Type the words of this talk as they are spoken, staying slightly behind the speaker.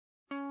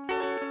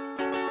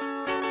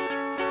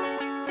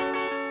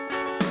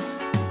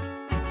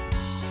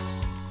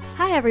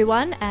Hi,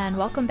 everyone, and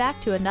welcome back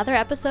to another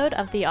episode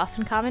of the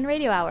Austin Common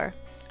Radio Hour.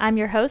 I'm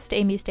your host,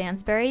 Amy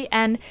Stansbury,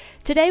 and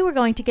today we're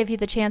going to give you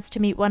the chance to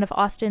meet one of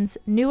Austin's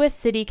newest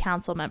city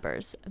council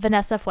members,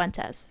 Vanessa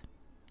Fuentes.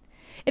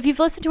 If you've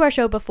listened to our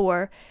show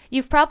before,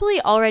 you've probably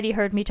already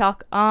heard me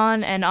talk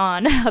on and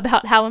on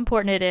about how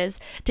important it is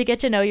to get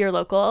to know your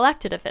local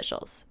elected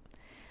officials.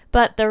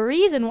 But the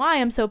reason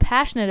why I'm so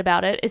passionate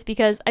about it is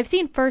because I've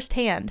seen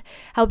firsthand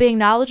how being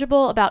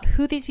knowledgeable about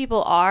who these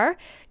people are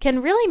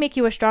can really make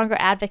you a stronger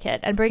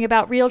advocate and bring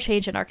about real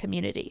change in our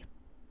community.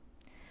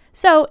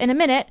 So, in a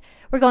minute,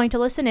 we're going to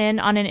listen in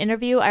on an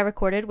interview I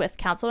recorded with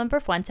Council Member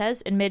Fuentes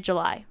in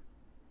mid-July.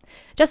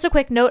 Just a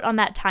quick note on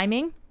that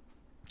timing.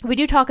 We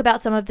do talk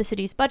about some of the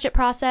city's budget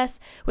process,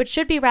 which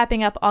should be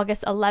wrapping up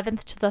August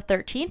 11th to the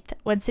 13th,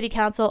 when City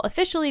Council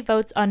officially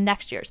votes on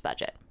next year's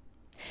budget.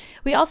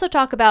 We also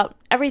talk about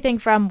everything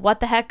from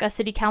what the heck a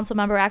city council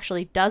member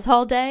actually does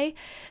all day,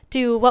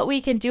 to what we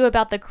can do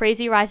about the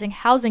crazy rising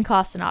housing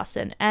costs in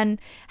Austin,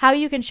 and how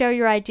you can share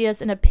your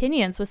ideas and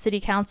opinions with city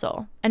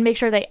council and make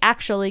sure they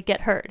actually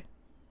get heard.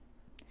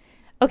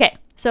 Okay,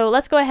 so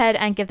let's go ahead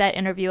and give that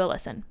interview a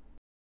listen.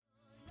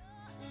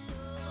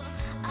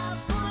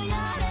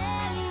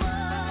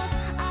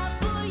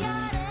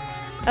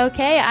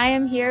 Okay, I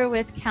am here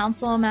with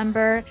Council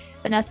Member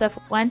Vanessa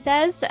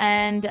Fuentes,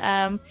 and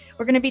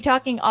we're going to be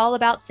talking all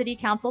about City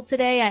Council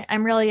today.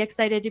 I'm really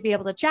excited to be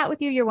able to chat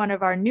with you. You're one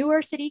of our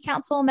newer City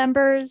Council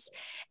members,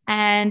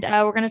 and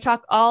we're going to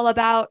talk all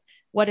about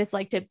what it's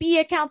like to be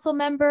a council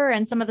member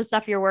and some of the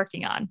stuff you're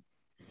working on.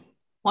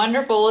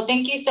 Wonderful. Well,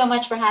 thank you so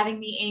much for having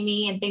me,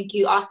 Amy, and thank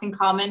you, Austin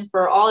Common,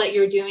 for all that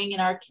you're doing in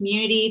our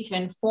community to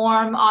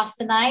inform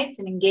Austinites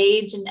and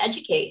engage and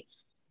educate.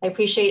 I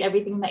appreciate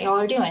everything that y'all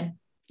are doing.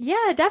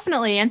 Yeah,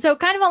 definitely. And so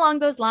kind of along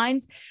those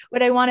lines,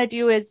 what I want to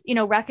do is,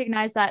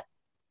 recognize that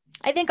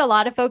I think a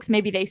lot of folks,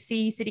 maybe they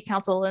see city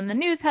council in the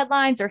news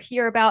headlines or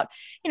hear about,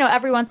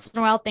 every once in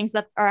a while things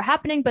that are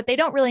happening, but they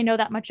don't really know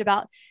that much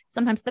about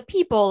sometimes the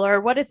people or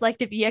what it's like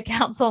to be a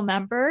council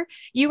member.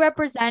 You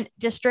represent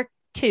District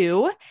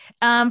 2.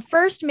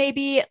 First,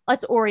 maybe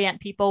let's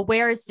orient people.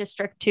 Where is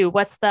District 2?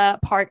 What's the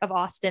part of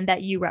Austin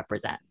that you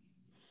represent?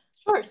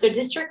 Sure. So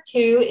District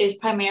 2 is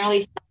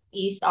primarily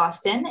East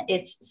Austin.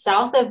 It's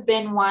south of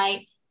Ben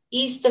White,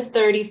 east of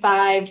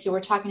 35. So we're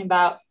talking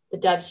about the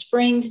Dove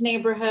Springs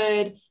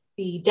neighborhood,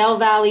 the Del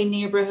Valley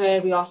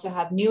neighborhood. We also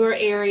have newer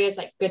areas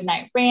like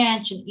Goodnight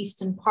Ranch and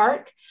Easton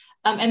Park.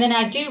 And then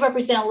I do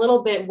represent a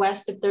little bit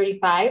west of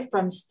 35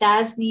 from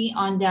Stasny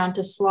on down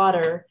to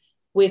Slaughter,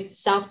 with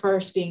South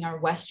First being our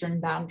western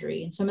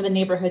boundary. And some of the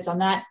neighborhoods on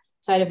that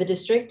side of the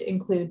district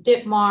include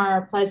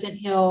Ditmar, Pleasant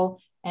Hill,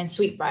 and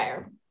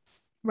Sweetbriar.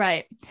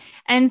 Right.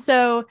 And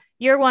so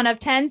you're one of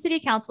 10 city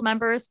council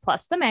members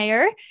plus the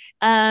mayor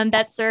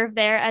that serve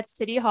there at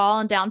City Hall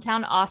in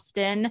downtown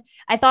Austin.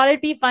 I thought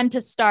it'd be fun to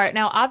start.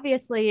 Now,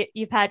 obviously,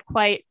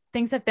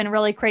 things have been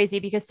really crazy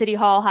because City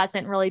Council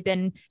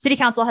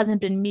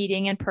hasn't been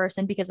meeting in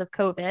person because of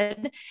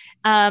COVID.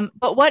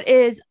 But what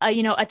is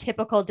a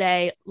typical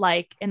day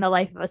like in the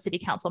life of a city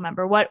council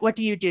member? What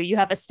do? You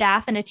have a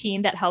staff and a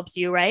team that helps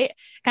you, right?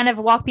 Kind of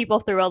walk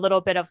people through a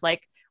little bit of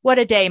like what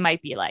a day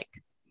might be like.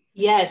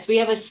 Yes, we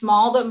have a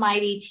small but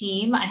mighty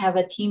team. I have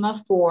a team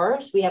of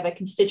 4. So we have a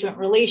constituent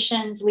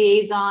relations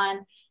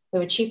liaison, we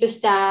have a chief of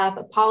staff,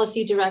 a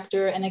policy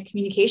director, and a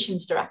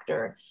communications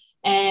director.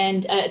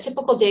 And a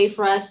typical day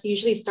for us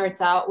usually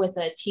starts out with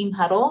a team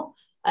huddle,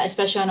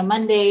 especially on a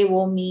Monday.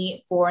 We'll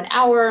meet for an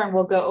hour and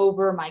we'll go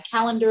over my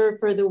calendar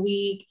for the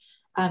week,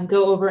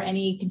 go over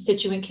any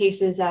constituent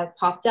cases that have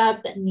popped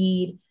up that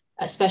need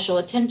special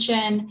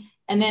attention,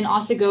 and then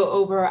also go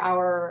over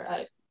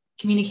our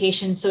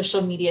communication, social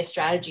media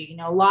strategy.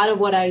 A lot of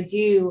what I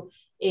do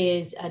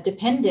is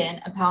dependent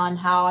upon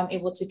how I'm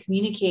able to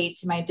communicate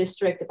to my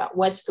district about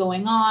what's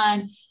going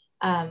on,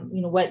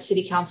 what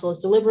city council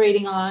is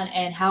deliberating on,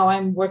 and how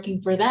I'm working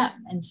for them.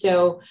 And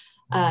so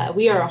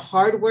we are a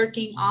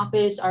hardworking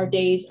office. Our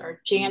days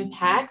are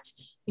jam-packed.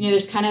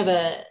 There's kind of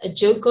a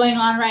joke going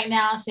on right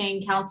now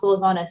saying council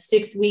is on a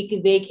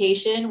 6-week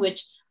vacation,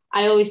 which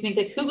I always think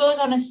like, who goes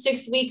on a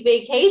 6-week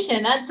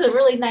vacation? That's a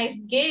really nice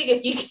gig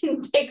if you can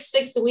take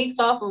 6 weeks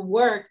off of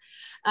work.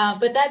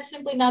 But that's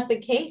simply not the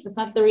case. It's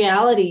not the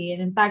reality.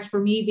 And in fact, for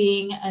me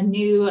being a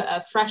new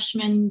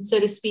freshman, so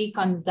to speak,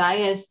 on the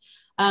dais,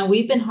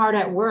 we've been hard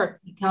at work.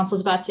 The council's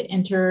about to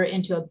enter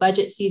into a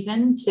budget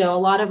season. So a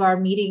lot of our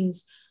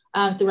meetings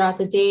throughout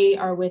the day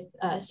are with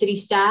city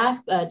staff,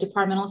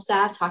 departmental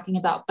staff, talking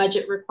about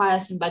budget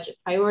requests and budget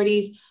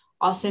priorities,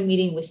 also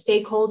meeting with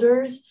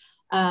stakeholders.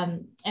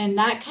 And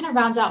that kind of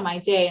rounds out my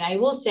day. And I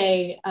will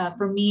say,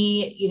 for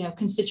me,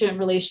 constituent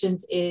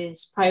relations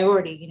is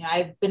priority.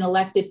 I've been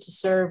elected to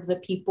serve the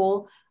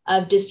people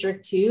of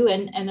District 2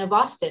 and of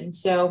Austin.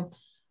 So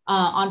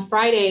on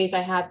Fridays,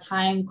 I have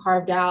time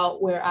carved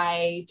out where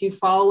I do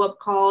follow-up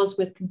calls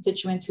with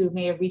constituents who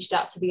may have reached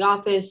out to the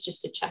office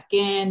just to check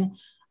in.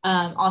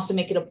 Also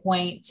make it a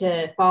point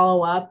to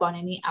follow up on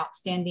any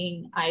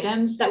outstanding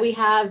items that we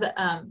have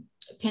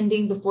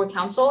pending before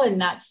council.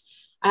 And that's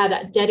I have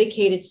that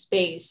dedicated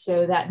space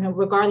so that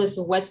regardless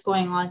of what's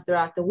going on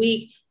throughout the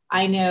week,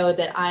 I know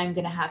that I'm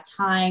going to have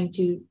time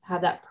to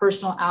have that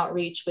personal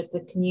outreach with the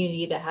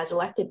community that has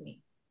elected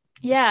me.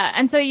 Yeah.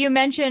 And so you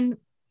mentioned,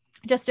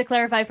 just to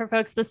clarify for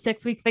folks, the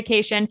 6-week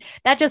vacation,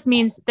 that just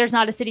means there's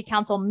not a city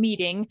council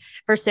meeting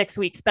for 6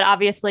 weeks, but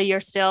obviously you're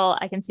still,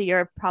 I can see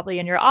you're probably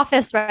in your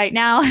office right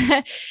now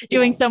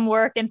doing some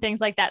work and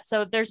things like that.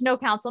 So there's no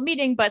council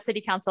meeting, but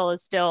city council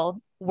is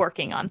still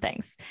working on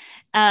things.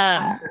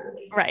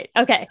 Absolutely. Right.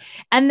 Okay.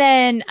 And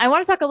then I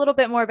want to talk a little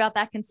bit more about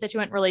that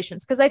constituent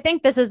relations, because I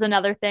think this is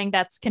another thing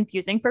that's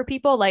confusing for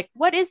people. Like,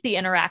 what is the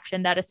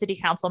interaction that a city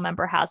council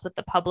member has with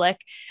the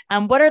public?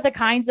 What are the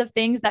kinds of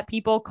things that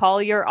people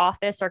call your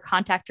office or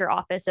contact your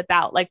office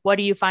about? Like, what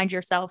do you find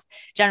yourself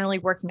generally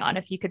working on?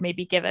 If you could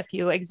maybe give a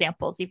few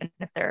examples, even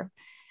if they're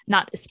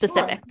not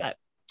specific, Sure. but.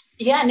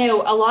 Yeah,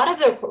 no, a lot of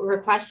the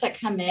requests that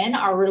come in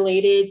are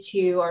related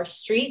to our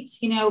streets,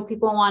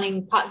 people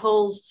wanting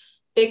potholes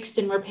fixed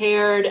and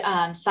repaired,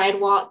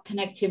 sidewalk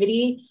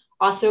connectivity,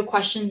 also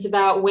questions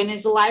about when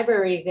is the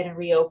library going to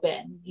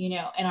reopen, in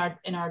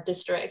our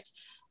district.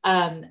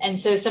 And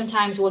so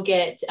sometimes we'll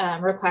get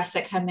requests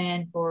that come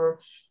in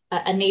for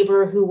a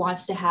neighbor who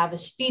wants to have a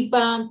speed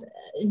bump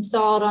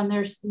installed on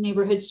their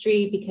neighborhood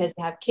street because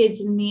they have kids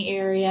in the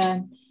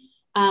area.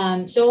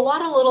 So a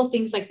lot of little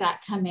things like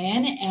that come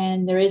in,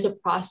 and there is a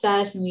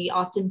process, and we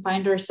often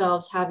find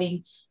ourselves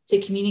having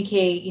to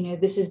communicate,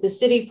 this is the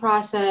city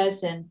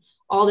process and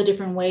all the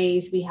different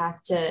ways we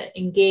have to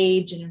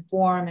engage and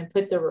inform and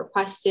put the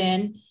request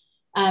in.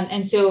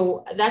 And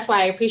so that's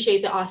why I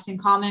appreciate the Austin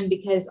Common,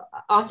 because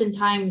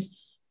oftentimes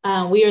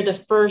we are the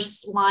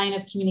first line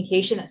of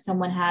communication that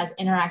someone has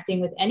interacting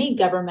with any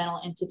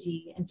governmental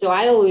entity. And so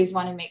I always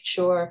want to make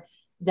sure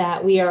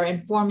that we are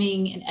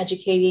informing and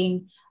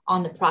educating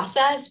on the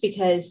process,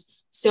 because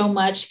so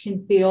much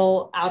can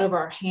feel out of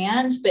our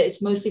hands, but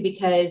it's mostly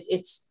because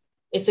it's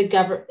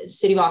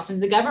City of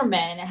Austin's a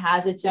government, it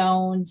has its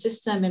own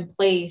system in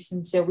place.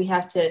 And so we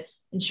have to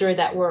ensure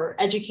that we're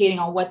educating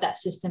on what that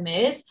system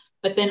is,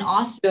 but then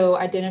also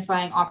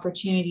identifying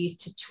opportunities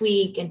to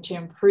tweak and to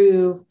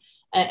improve.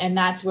 And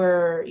that's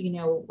where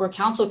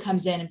council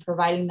comes in and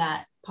providing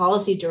that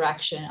policy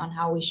direction on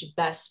how we should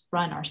best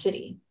run our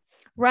city.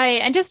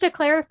 Right. And just to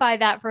clarify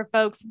that for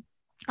folks,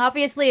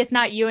 obviously, it's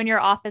not you and your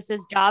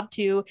office's job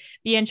to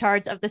be in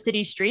charge of the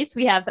city's streets.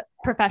 We have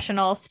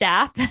professional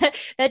staff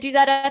that do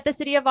that at the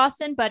City of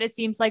Austin, but it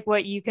seems like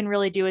what you can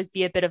really do is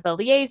be a bit of a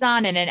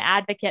liaison and an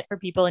advocate for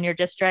people in your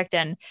district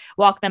and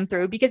walk them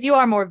through, because you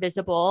are more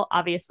visible,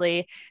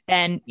 obviously,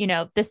 than,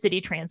 the city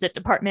transit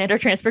department or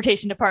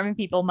transportation department.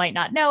 People might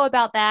not know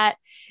about that.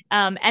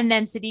 And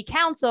then city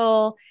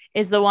council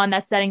is the one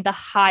that's setting the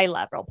high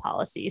level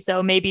policy.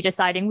 So maybe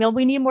deciding, well,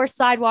 we need more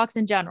sidewalks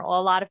in general.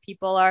 A lot of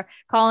people are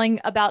calling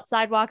about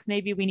sidewalks.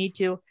 Maybe we need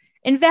to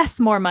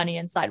invest more money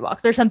in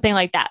sidewalks or something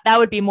like that. That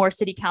would be more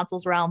city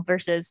council's realm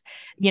versus,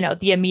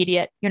 the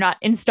immediate, you're not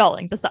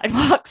installing the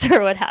sidewalks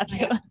or what have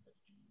you.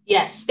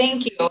 Yes.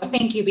 Thank you.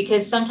 Thank you.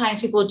 Because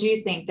sometimes people do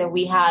think that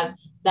we have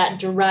that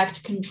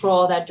direct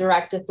control, that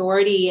direct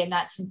authority, and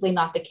that's simply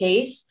not the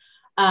case.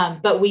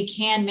 But we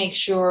can make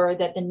sure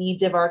that the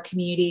needs of our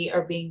community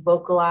are being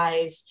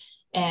vocalized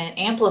and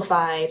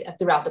amplified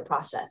throughout the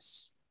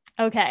process.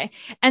 Okay.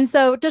 And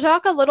so to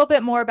talk a little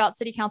bit more about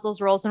City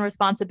Council's roles and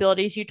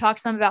responsibilities, you talked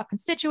some about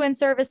constituent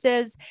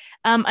services.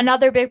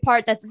 Another big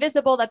part that's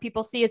visible that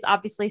people see is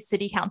obviously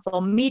City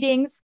Council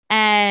meetings.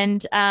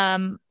 And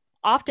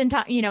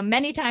oftentimes,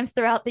 many times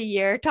throughout the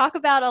year, talk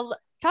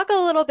a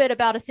little bit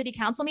about a City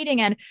Council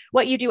meeting and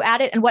what you do at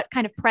it and what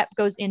kind of prep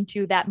goes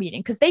into that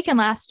meeting, because they can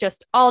last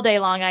just all day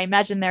long. I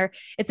imagine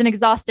it's an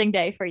exhausting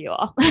day for you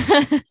all.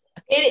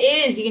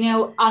 It is,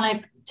 on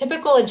a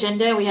typical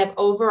agenda, we have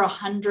over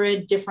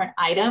 100 different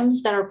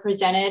items that are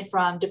presented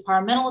from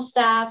departmental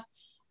staff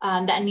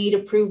that need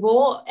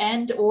approval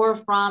and or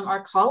from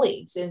our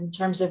colleagues in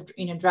terms of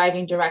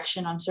driving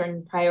direction on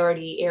certain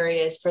priority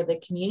areas for the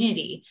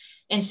community.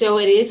 And so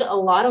it is a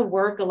lot of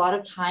work, a lot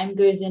of time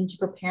goes into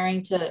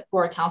preparing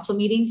for a council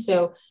meeting.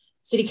 So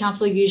City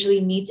Council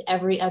usually meets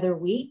every other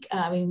week,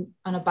 on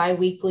a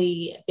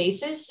bi-weekly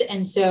basis.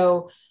 And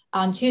so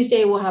on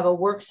Tuesday, we'll have a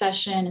work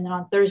session, and then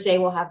on Thursday,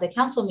 we'll have the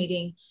council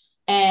meeting.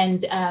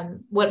 And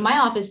what my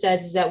office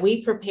does is that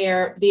we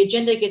prepare, the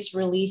agenda gets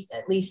released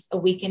at least a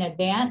week in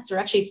advance, or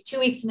actually it's 2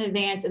 weeks in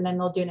advance, and then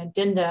they'll do an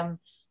addendum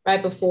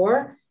right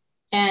before.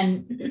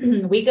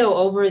 And we go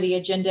over the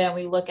agenda and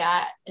we look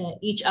at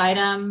each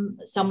item.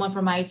 Someone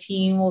from my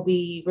team will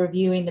be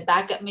reviewing the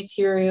backup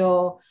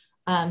material,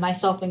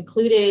 myself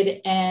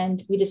included,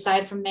 and we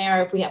decide from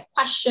there if we have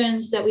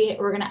questions that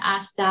we're going to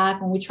ask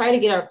staff, and we try to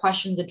get our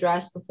questions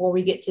addressed before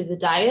we get to the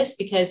dais,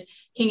 because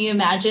can you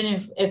imagine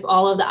if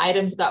all of the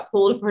items got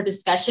pulled for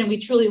discussion, we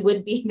truly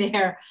would be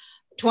there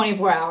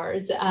 24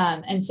 hours.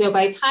 And so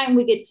by the time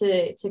we get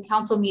to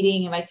council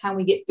meeting, and by the time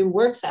we get through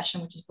work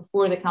session, which is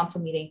before the council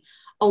meeting,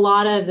 a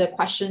lot of the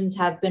questions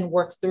have been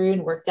worked through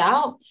and worked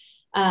out.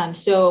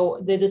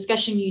 So the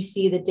discussion you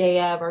see the day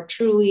of are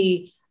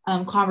truly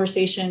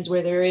conversations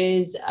where there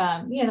is,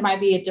 there might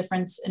be a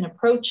difference in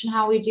approach in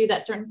how we do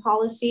that certain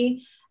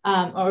policy.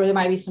 Or there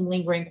might be some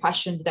lingering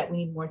questions that we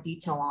need more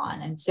detail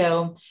on. And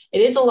so it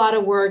is a lot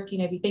of work.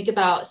 If you think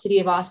about City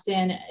of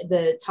Austin,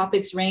 the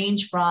topics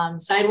range from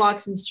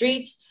sidewalks and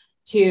streets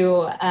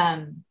to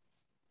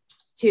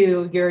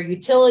your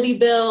utility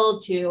bill,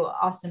 to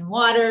Austin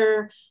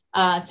Water,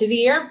 to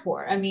the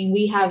airport. I mean,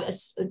 we have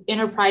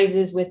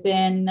enterprises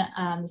within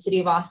the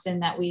City of Austin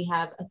that we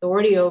have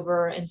authority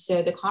over. And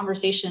so the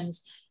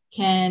conversations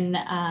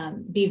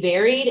can be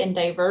varied and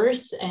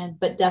diverse,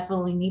 but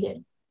definitely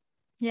needed.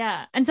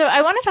 Yeah. And so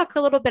I want to talk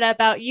a little bit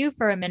about you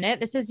for a minute.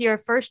 This is your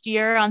first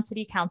year on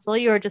City Council.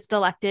 You were just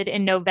elected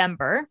in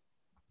November.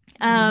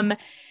 I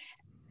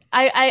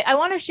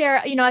want to share,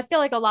 I feel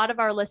like a lot of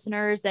our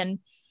listeners and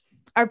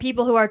are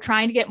people who are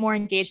trying to get more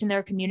engaged in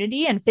their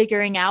community and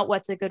figuring out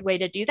what's a good way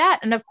to do that.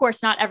 And of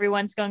course, not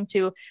everyone's going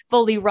to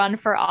fully run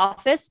for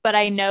office, but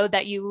I know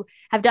that you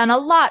have done a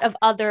lot of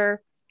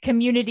other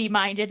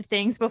community-minded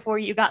things before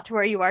you got to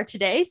where you are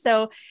today.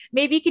 So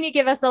maybe can you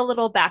give us a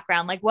little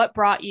background, like what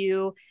brought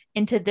you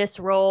into this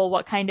role?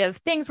 What kind of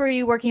things were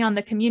you working on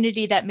the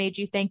community that made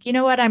you think, you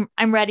know what,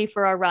 I'm ready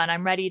for a run.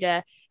 I'm ready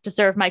to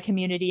serve my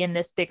community in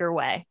this bigger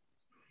way?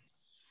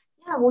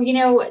 Yeah,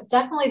 well,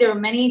 definitely there are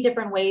many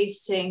different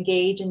ways to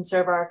engage and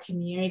serve our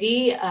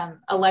community.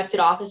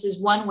 Elected office is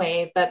one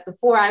way, but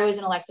before I was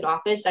in elected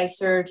office, I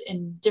served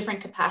in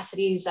different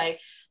capacities. I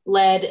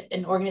led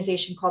an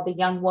organization called the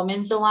Young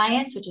Women's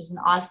Alliance, which is an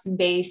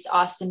Austin-based,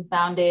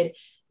 Austin-founded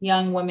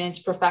young women's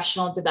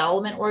professional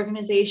development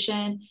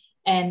organization.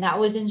 And that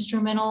was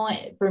instrumental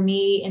for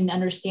me in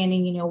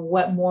understanding,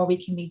 what more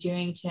we can be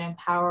doing to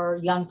empower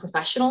young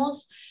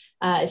professionals,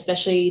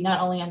 especially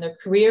not only on their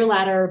career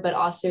ladder, but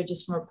also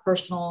just from a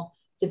personal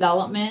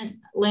development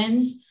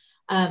lens.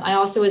 I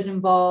also was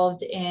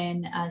involved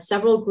in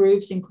several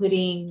groups,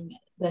 including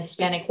the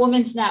Hispanic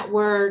Women's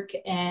Network.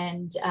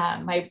 And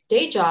my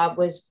day job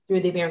was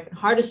through the American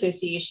Heart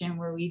Association,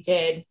 where we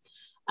did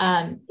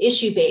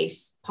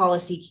issue-based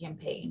policy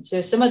campaigns.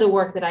 So some of the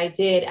work that I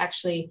did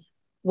actually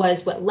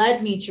was what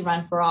led me to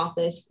run for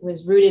office,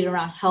 was rooted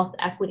around health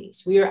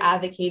equities. We were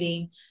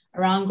advocating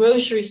around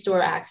grocery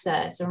store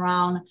access,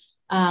 around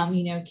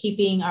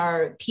keeping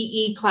our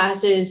PE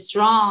classes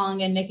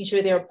strong and making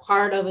sure they were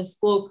part of a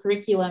school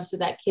curriculum so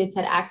that kids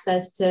had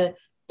access to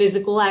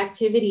physical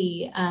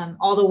activity,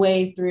 all the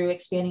way through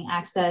expanding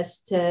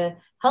access to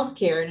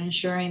healthcare and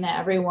ensuring that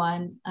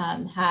everyone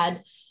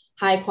had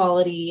high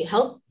quality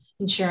health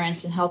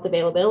insurance and health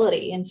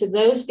availability. And so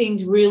those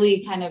things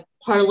really kind of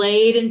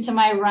parlayed into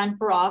my run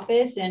for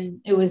office.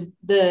 And it was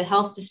the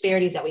health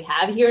disparities that we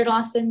have here in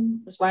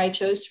Austin was why I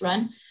chose to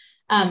run.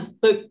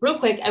 But real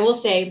quick, I will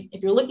say,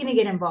 if you're looking to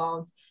get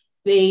involved,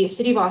 the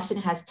City of Austin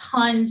has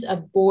tons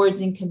of boards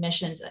and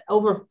commissions,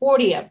 over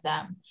 40 of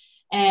them.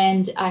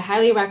 And I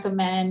highly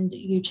recommend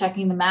you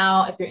checking them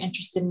out if you're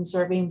interested in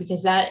serving,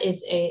 because that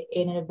is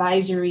an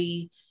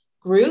advisory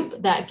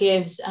group that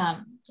gives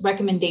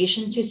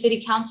recommendation to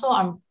City Council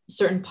on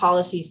certain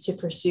policies to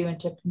pursue and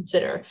to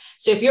consider.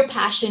 So if you're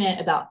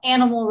passionate about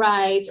animal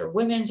rights or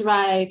women's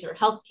rights or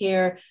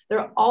healthcare,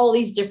 there are all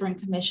these different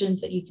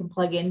commissions that you can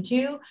plug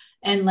into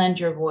and lend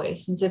your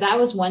voice. And so that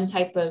was one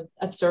type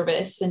of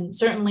service. And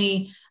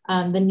certainly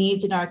the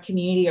needs in our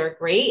community are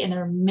great, and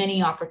there are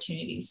many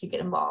opportunities to get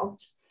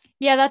involved.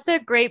 Yeah, that's a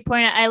great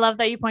point. I love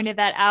that you pointed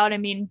that out. I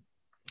mean,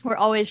 we're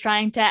always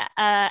trying to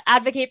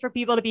advocate for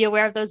people to be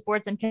aware of those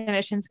boards and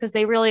commissions, because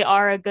they really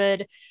are a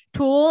good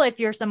tool if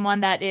you're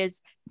someone that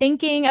is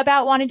thinking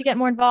about wanting to get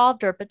more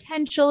involved or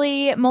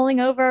potentially mulling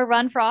over a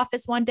run for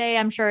office one day.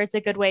 I'm sure it's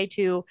a good way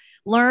to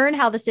learn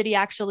how the city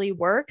actually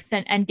works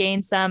and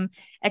gain some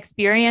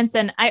experience.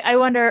 And I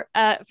wonder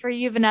for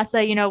you,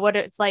 Vanessa, what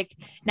it's like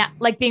now,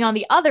 like being on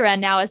the other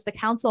end now as the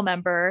council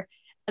member,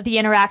 the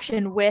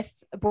interaction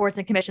with boards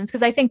and commissions.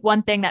 Because I think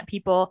one thing that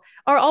people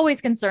are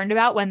always concerned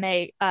about when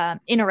they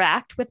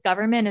interact with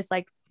government is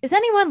like, is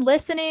anyone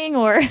listening,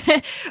 or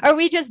are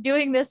we just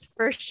doing this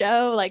for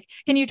show? Like,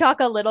 can you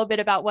talk a little bit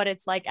about what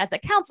it's like as a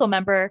council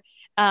member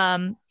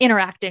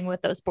interacting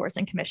with those boards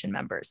and commission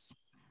members?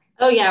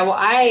 Oh yeah, well,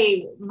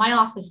 my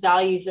office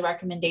values the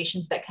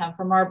recommendations that come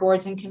from our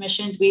boards and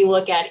commissions. We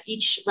look at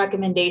each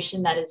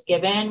recommendation that is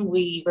given,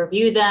 we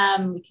review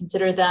them, we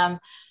consider them,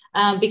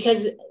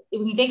 because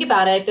when you think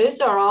about it,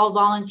 those are all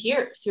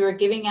volunteers who are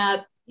giving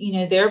up,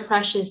 their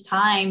precious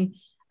time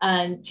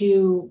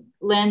to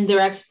lend their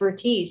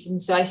expertise.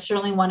 And so I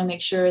certainly want to make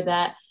sure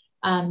that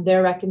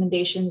their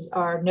recommendations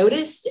are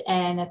noticed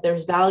and that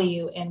there's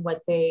value in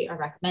what they are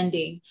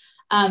recommending.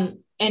 And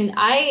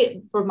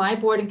for my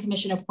board and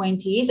commission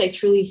appointees, I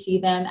truly see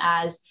them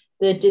as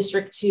the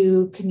District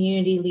 2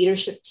 community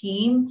leadership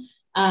team.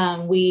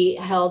 We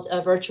held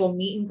a virtual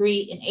meet and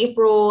greet in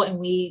April, and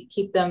we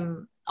keep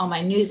them on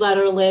my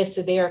newsletter list,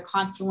 so they are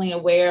constantly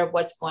aware of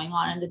what's going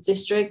on in the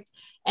district,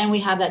 and we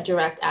have that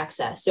direct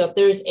access. So if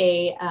there's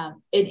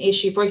an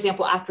issue, for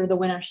example, after the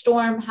winter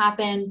storm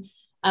happened,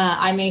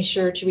 I made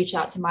sure to reach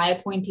out to my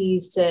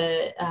appointees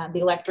to the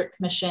Electric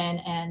Commission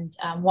and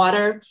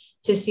Water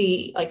to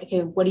see, like,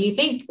 okay, what do you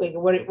think? Like,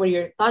 what are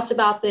your thoughts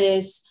about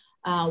this?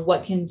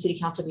 What can City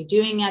Council be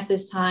doing at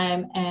this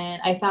time?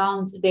 And I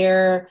found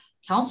their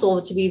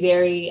counsel to be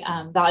very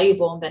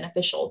valuable and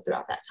beneficial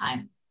throughout that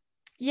time.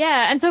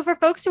 Yeah. And so for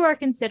folks who are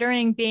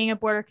considering being a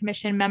Board or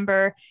Commission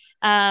member,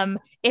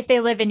 if they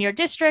live in your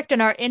district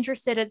and are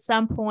interested at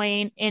some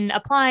point in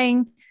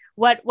applying,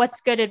 what's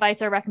good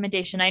advice or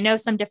recommendation? I know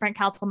some different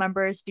council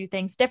members do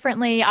things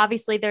differently.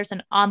 Obviously, there's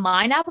an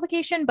online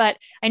application, but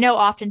I know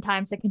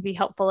oftentimes it can be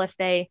helpful if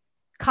they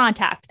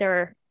contact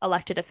their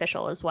elected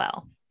official as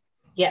well.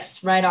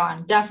 Yes, right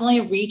on.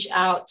 Definitely reach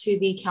out to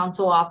the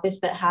council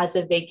office that has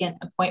a vacant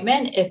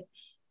appointment.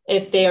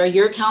 If they are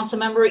your council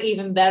member,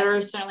 even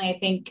better. Certainly, I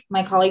think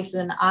my colleagues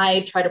and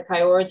I try to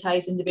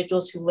prioritize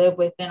individuals who live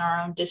within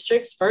our own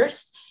districts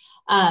first.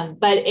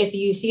 But if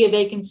you see a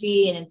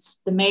vacancy and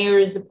it's the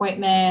mayor's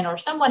appointment or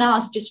someone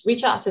else, just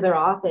reach out to their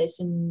office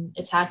and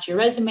attach your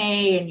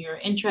resume and your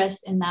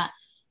interest in that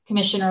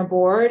commission or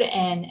board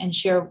and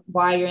share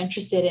why you're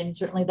interested. And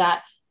certainly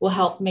that will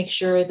help make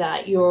sure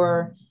that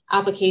your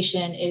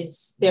application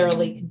is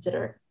thoroughly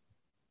considered.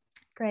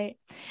 Great.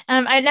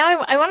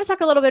 I want to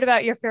talk a little bit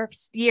about your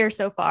first year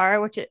so far,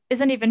 which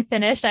isn't even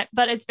finished,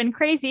 but it's been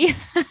crazy.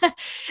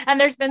 And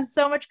there's been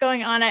so much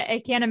going on. I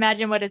can't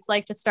imagine what it's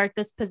like to start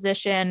this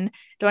position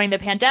during the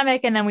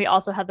pandemic. And then we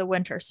also had the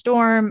winter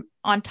storm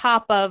on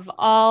top of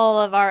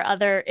all of our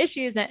other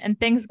issues and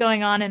things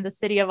going on in the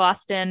city of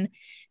Austin.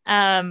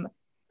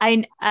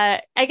 I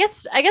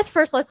guess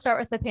first let's start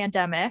with the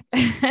pandemic.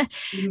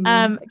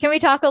 Can we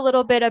talk a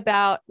little bit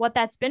about what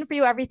that's been for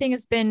you? Everything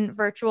has been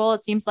virtual.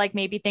 It seems like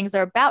maybe things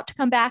are about to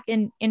come back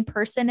in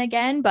person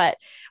again, but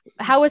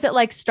how was it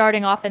like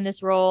starting off in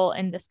this role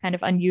in this kind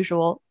of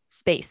unusual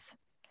space?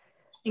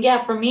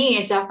 Yeah, for me,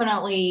 it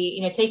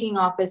definitely, taking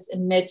office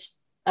amidst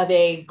of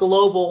a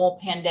global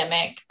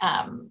pandemic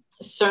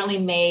certainly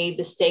made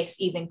the stakes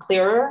even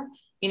clearer.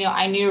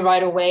 I knew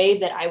right away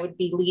that I would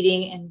be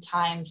leading in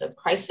times of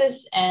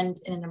crisis and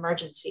in an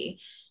emergency.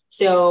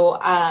 So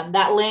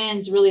that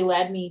lens really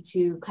led me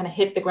to kind of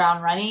hit the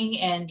ground running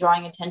and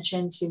drawing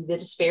attention to the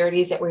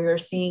disparities that we were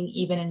seeing,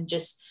 even in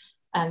just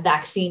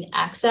vaccine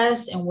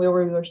access and where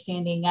we were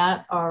standing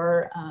up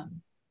our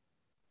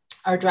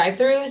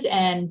drive-throughs.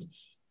 And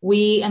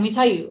let me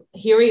tell you,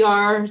 here we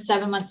are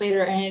 7 months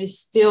later, and it is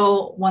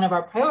still one of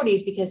our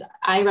priorities because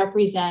I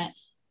represent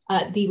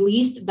the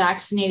least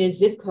vaccinated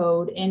zip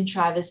code in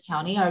Travis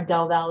County. Our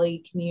Del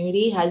Valley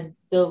community has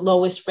the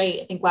lowest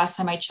rate. I think last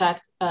time I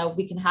checked a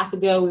week and a half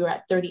ago, we were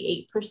at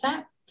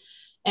 38%.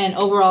 And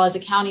overall as a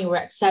county, we're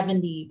at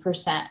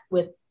 70%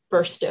 with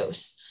first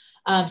dose.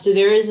 So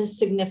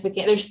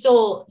there's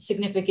still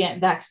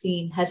significant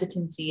vaccine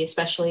hesitancy,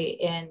 especially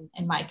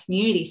in my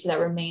community. So that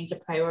remains a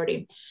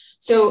priority.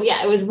 So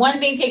yeah, it was one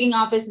thing taking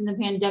office in the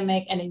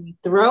pandemic, and then you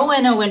throw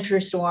in a winter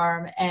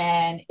storm,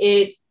 and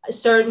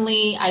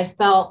certainly I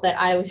felt that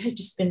I had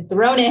just been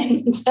thrown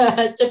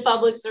into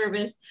public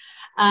service.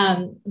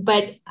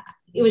 But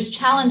it was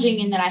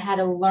challenging in that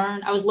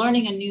I was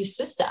learning a new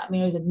system.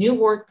 It was a new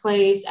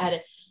workplace. I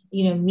had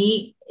to,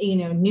 meet,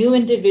 new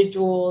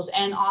individuals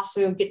and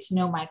also get to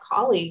know my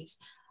colleagues.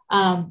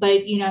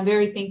 But, I'm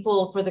very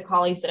thankful for the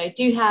colleagues that I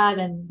do have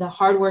and the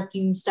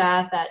hardworking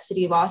staff at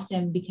City of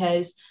Austin,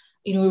 because,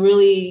 we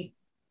really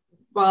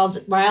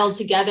riled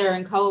together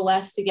and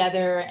coalesced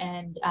together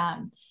and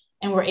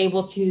we're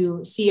able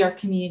to see our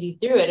community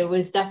through it. It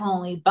was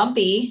definitely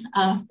bumpy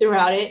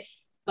throughout it,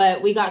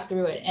 but we got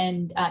through it.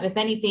 And if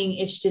anything,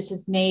 it just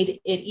has made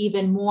it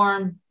even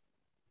more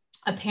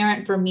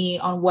apparent for me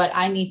on what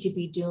I need to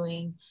be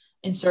doing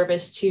in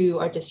service to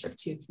our District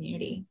 2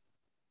 community.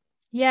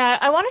 Yeah,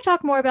 I want to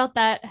talk more about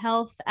that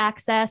health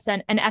access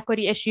and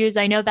equity issues.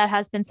 I know that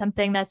has been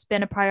something that's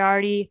been a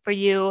priority for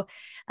you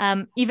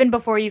even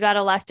before you got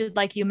elected,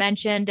 like you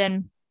mentioned.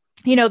 And,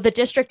 the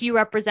district you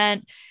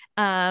represent,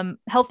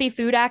 healthy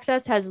food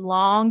access has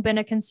long been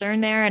a concern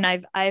there.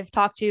 And I've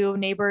talked to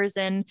neighbors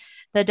in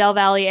the Del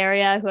Valley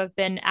area who have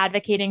been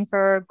advocating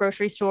for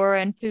grocery store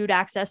and food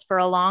access for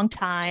a long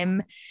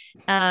time.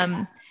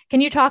 Can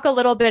you talk a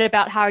little bit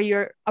about how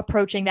you're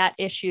approaching that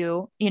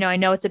issue? I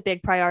know it's a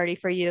big priority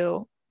for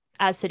you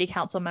as city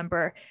council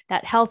member,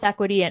 that health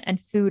equity and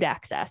food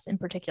access in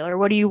particular.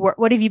 What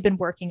have you been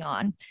working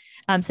on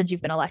since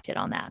you've been elected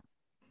on that?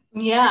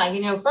 Yeah,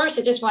 first,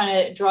 I just want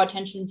to draw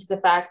attention to the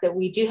fact that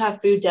we do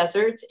have food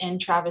deserts in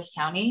Travis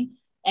County,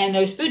 and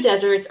those food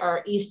deserts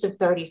are east of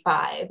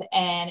 35.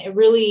 And it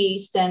really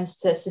stems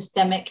to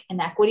systemic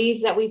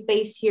inequities that we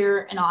face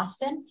here in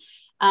Austin,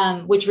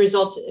 which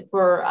results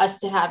for us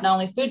to have not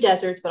only food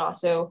deserts, but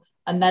also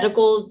a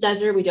medical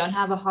desert. We don't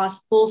have a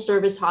full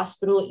service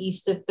hospital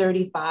east of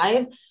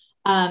 35.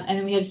 And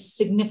then we have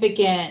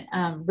significant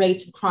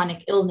rates of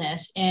chronic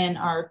illness in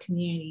our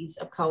communities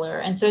of color.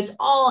 And so it's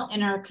all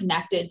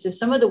interconnected. So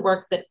some of the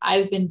work that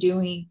I've been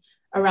doing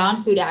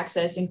around food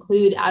access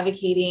include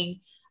advocating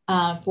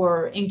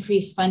for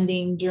increased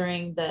funding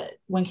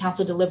when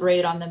council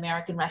deliberated on the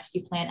American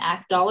Rescue Plan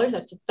Act dollars.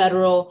 That's a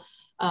federal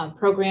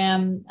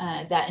program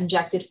that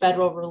injected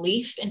federal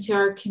relief into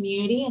our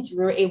community. And so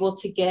we were able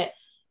to get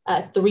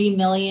 $3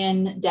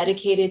 million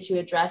dedicated to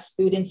address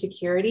food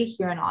insecurity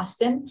here in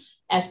Austin.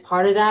 As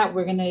part of that,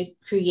 we're going to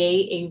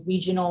create a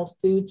regional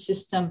food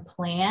system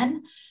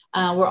plan.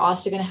 We're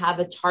also going to have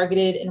a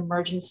targeted and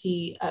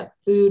emergency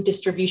food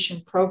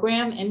distribution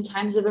program in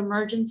times of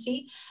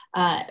emergency,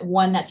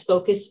 one that's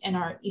focused in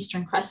our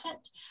Eastern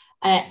Crescent.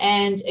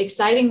 And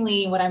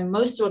excitingly, what I'm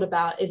most thrilled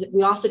about is that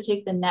we also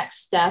take the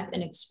next step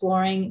in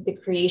exploring the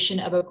creation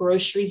of a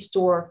grocery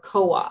store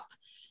co-op.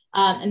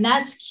 And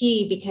that's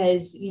key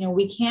because,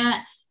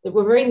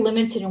 we're very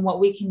limited in what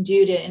we can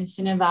do to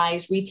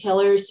incentivize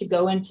retailers to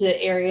go into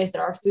areas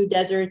that are food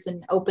deserts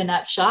and open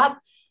up shop.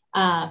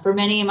 For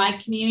many in my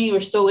community,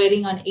 we're still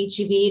waiting on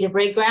HEB to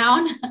break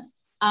ground.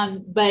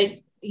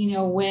 But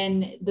when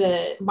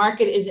the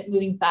market isn't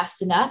moving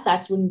fast enough,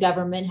 that's when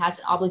government has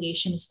an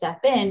obligation to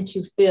step in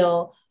to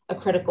fill a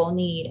critical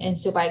need. And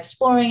so by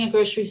exploring a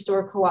grocery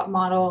store co-op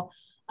model,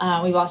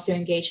 we've also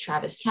engaged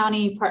Travis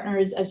County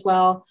partners as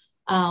well.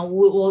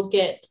 We'll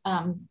get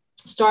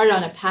started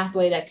on a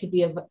pathway that could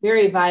be a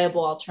very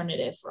viable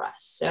alternative for us.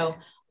 So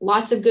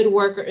lots of good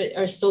work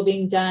are still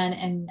being done.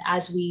 And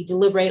as we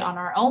deliberate on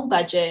our own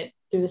budget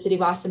through the City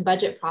of Austin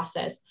budget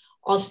process,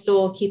 I'll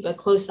still keep a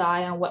close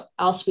eye on what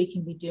else we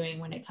can be doing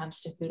when it comes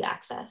to food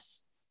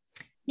access.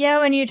 Yeah,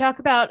 when you talk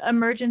about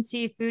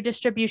emergency food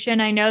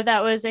distribution, I know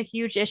that was a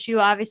huge issue,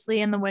 obviously,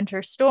 in the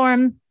winter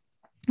storm.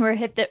 We're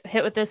hit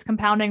with this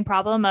compounding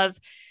problem of,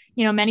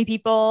 many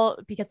people,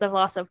 because of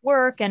loss of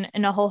work and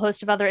a whole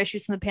host of other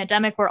issues in the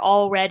pandemic, were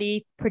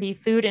already pretty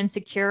food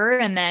insecure.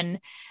 And then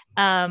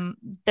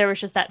there was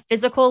just that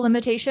physical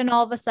limitation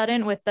all of a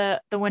sudden with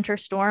the winter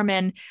storm.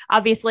 And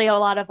obviously a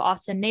lot of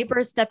Austin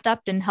neighbors stepped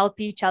up and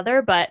helped each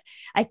other. But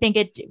I think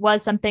it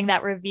was something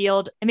that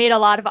it made a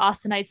lot of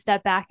Austinites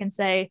step back and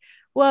say,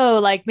 whoa,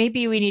 like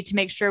maybe we need to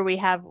make sure we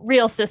have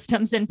real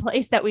systems in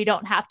place that we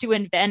don't have to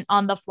invent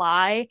on the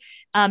fly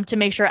to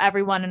make sure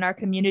everyone in our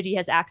community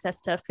has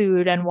access to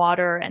food and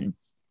water and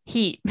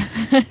heat.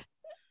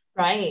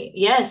 Right.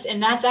 Yes.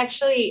 And that's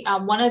actually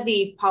one of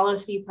the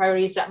policy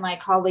priorities that my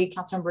colleague,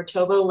 Councilmember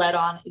Tobo, led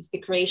on is the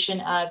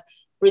creation of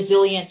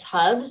resilience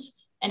hubs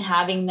and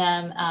having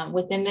them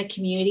within the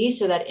community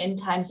so that in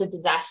times of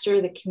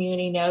disaster, the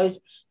community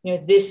knows,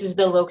 this is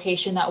the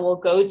location that we'll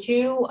go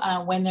to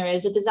when there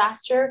is a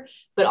disaster,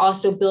 but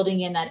also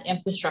building in that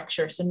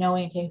infrastructure. So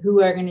knowing, okay,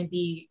 who are going to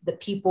be the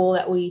people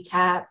that we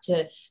tap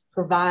to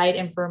provide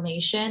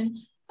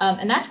information.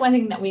 And that's one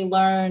thing that we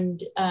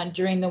learned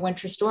during the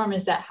winter storm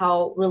is that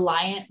how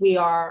reliant we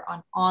are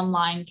on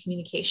online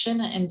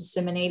communication and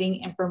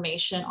disseminating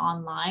information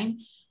online.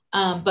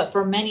 But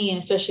for many, and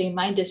especially in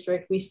my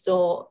district, we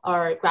still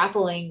are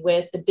grappling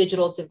with the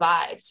digital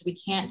divide. So we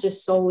can't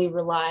just solely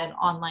rely on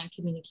online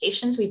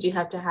communications. We do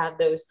have to have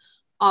those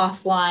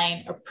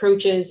offline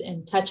approaches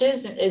and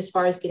touches as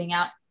far as getting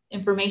out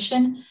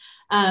information.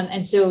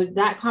 And so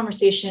that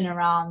conversation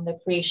around the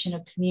creation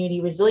of community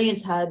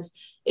resilience hubs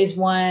is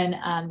one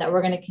that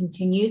we're going to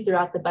continue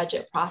throughout the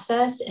budget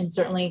process, and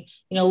certainly,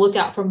 look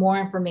out for more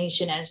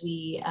information as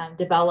we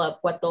develop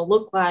what they'll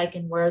look like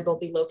and where they'll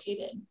be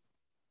located.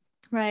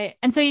 Right.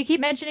 And so you keep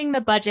mentioning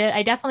the budget.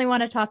 I definitely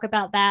want to talk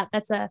about that.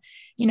 That's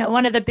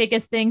one of the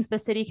biggest things the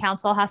city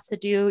council has to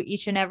do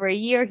each and every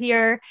year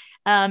here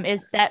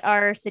is set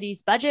our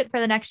city's budget for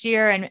the next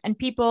year. And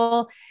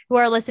people who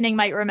are listening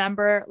might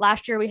remember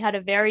last year we had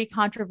a very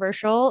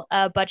controversial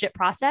budget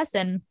process,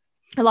 and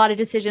a lot of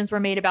decisions were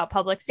made about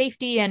public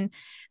safety. And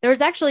there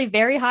was actually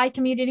very high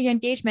community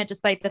engagement,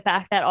 despite the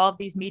fact that all of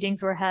these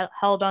meetings were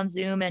held on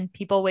Zoom and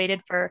people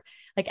waited for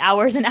like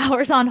hours and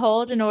hours on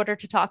hold in order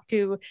to talk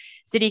to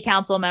city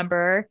council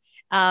member.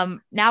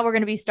 Now we're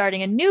going to be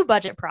starting a new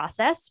budget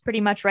process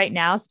pretty much right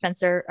now.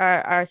 Spencer,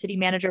 our city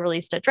manager,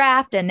 released a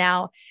draft, and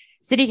now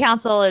city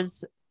council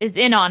is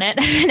in on it.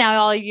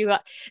 Now all of you.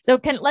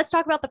 Let's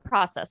talk about the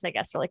process, I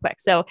guess, really quick.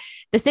 So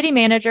the city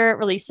manager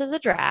releases a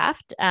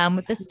draft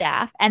with the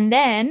staff, and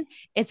then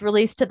it's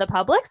released to the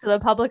public. So the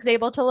public's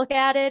able to look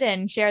at it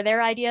and share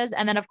their ideas.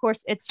 And then of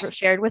course it's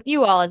shared with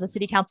you all as a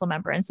city council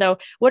member. And so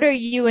what are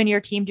you and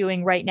your team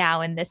doing right now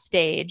in this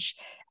stage?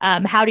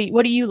 What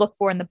do you look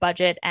for in the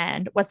budget,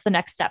 and what's the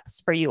next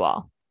steps for you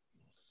all?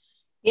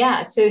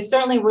 Yeah, so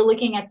certainly we're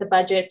looking at the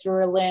budget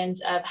through a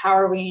lens of how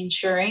are we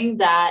ensuring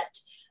that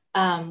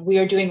we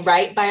are doing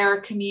right by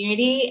our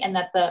community and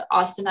that the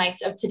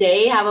Austinites of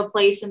today have a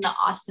place in the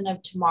Austin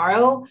of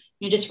tomorrow.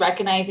 Just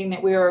recognizing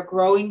that we are a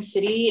growing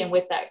city, and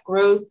with that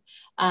growth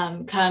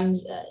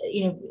comes,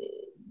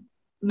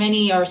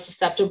 many are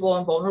susceptible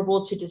and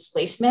vulnerable to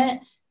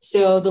displacement.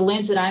 So the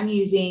lens that I'm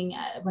using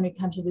when it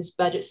comes to this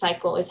budget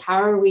cycle is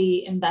how are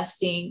we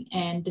investing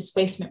in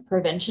displacement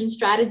prevention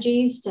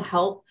strategies to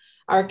help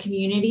our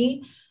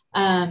community.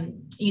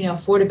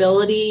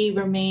 Affordability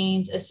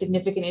remains a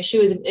significant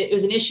issue. It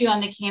was an issue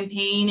on the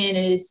campaign, and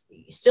it is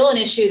still an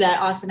issue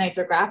that Austinites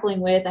are grappling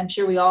with. I'm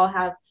sure we all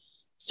have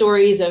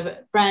stories of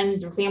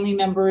friends or family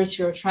members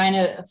who are trying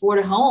to afford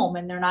a home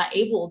and they're not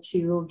able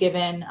to,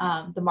 given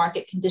the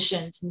market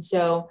conditions. And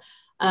so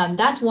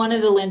That's one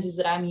of the lenses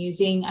that I'm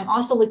using. I'm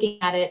also looking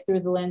at it through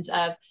the lens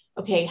of,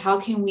 okay, how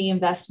can we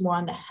invest more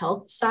on the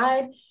health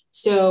side?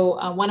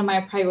 So one of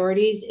my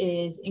priorities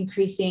is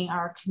increasing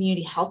our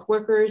community health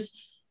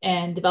workers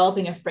and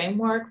developing a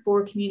framework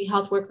for community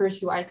health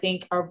workers who I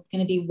think are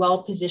going to be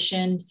well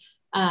positioned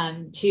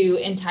to,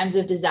 in times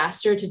of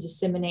disaster, to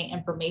disseminate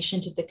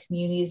information to the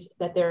communities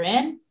that they're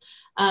in.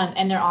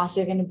 And they're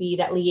also going to be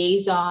that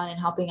liaison and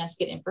helping us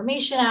get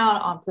information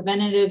out on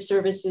preventative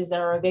services that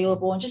are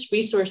available and just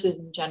resources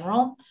in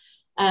general.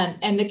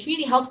 And the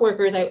community health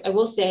workers, I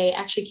will say,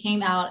 actually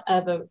came out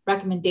of a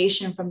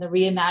recommendation from the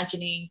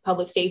Reimagining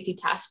Public Safety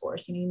Task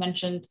Force. And you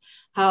mentioned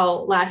how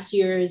last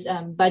year's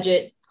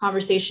budget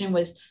conversation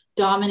was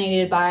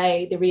dominated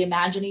by the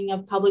reimagining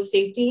of public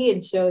safety.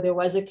 And so there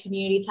was a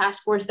community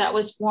task force that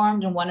was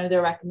formed, and one of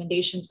their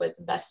recommendations was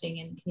investing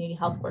in community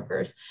health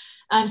workers.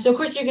 So of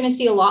course, you're going to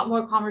see a lot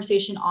more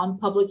conversation on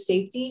public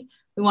safety.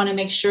 We want to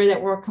make sure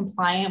that we're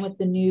compliant with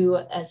the new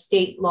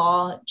state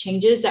law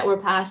changes that were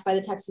passed by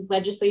the Texas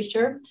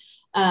legislature.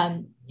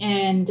 And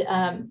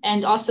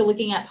also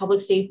looking at public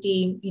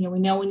safety, we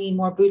know we need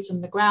more boots on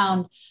the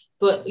ground,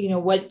 but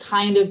what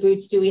kind of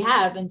boots do we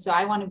have? And so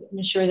I want to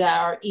ensure that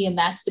our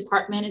EMS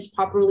department is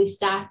properly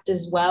staffed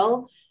as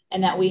well,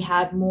 and that we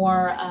have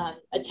more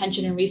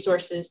attention and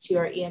resources to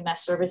our EMS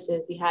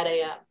services. We had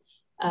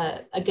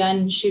a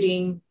gun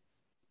shooting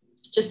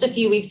just a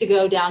few weeks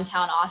ago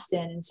downtown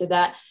Austin, and so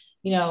that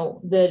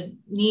the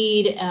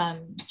need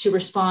to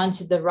respond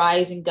to the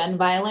rise in gun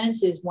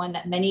violence is one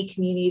that many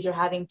communities are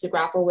having to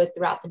grapple with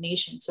throughout the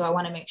nation. So I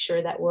want to make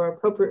sure that we're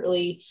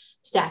appropriately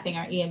staffing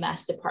our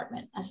EMS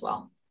department as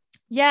well.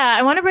 Yeah,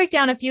 I want to break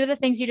down a few of the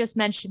things you just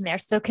mentioned there.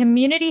 So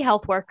community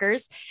health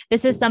workers,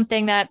 this is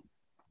something that,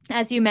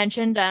 as you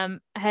mentioned,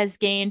 has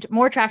gained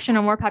more traction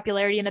and more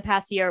popularity in the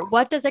past year.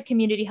 What does a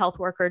community health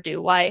worker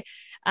do? Why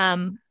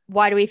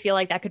do we feel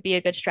like that could be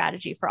a good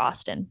strategy for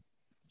Austin?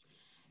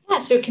 Yeah,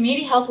 so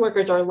community health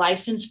workers are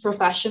licensed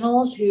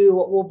professionals who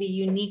will be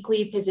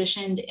uniquely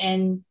positioned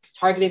in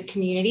targeted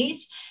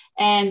communities,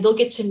 and they'll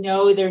get to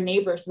know their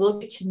neighbors. They'll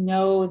get to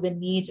know the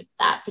needs of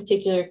that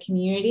particular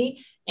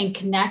community and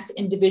connect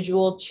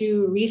individual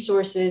to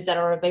resources that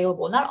are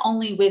available, not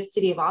only with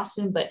City of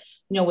Austin, but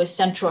with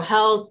Central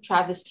Health,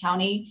 Travis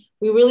County.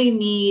 We really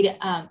need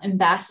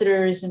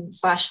ambassadors and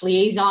 /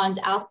 liaisons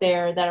out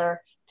there that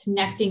are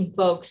connecting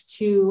folks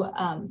to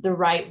the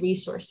right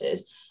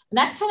resources. And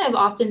that's kind of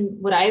often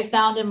what I've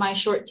found in my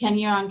short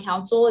tenure on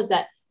council, is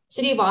that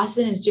City of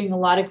Austin is doing a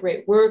lot of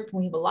great work.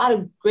 We have a lot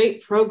of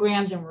great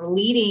programs, and we're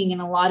leading in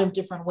a lot of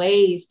different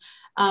ways.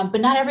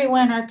 But not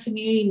everyone in our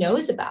community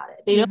knows about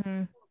it. They don't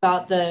know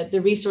about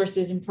the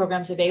resources and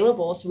programs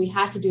available. So we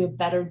have to do a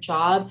better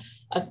job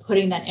of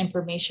putting that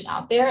information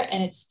out there.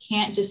 And it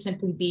can't just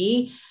simply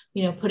be,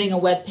 putting a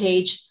web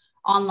page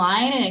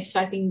online and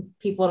expecting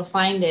people to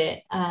find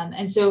it.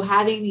 And so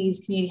having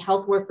these community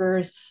health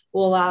workers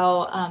will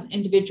allow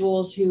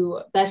individuals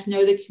who best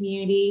know the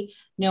community,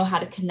 know how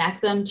to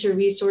connect them to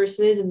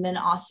resources, and then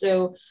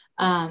also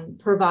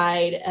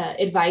provide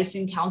advice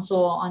and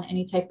counsel on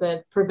any type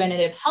of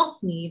preventative health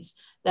needs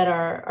that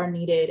are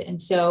needed.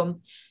 And so,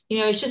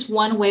 it's just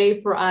one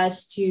way for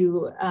us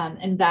to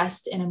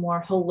invest in a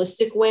more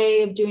holistic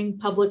way of doing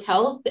public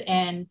health,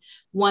 and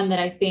one that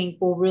I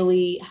think will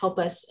really help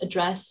us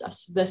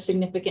address the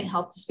significant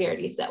health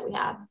disparities that we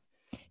have.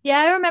 Yeah,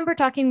 I remember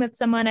talking with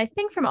someone, I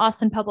think from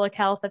Austin Public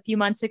Health a few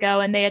months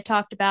ago, and they had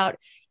talked about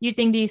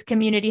using these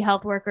community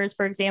health workers,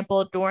 for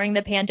example, during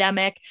the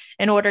pandemic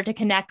in order to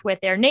connect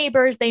with their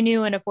neighbors they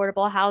knew in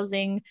affordable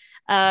housing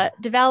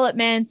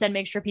developments, and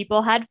make sure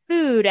people had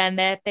food, and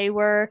that they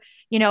were,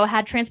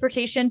 had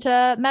transportation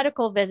to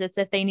medical visits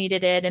if they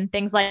needed it, and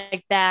things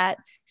like that,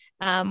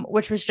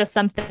 which was just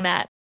something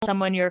that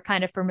someone you're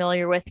kind of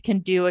familiar with can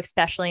do,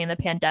 especially in the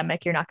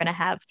pandemic. You're not going to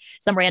have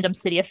some random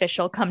city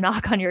official come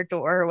knock on your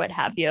door or what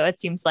have you. It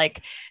seems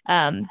like,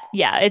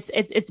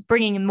 it's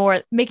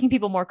making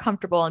people more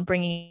comfortable and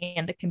bringing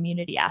in the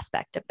community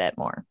aspect a bit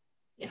more.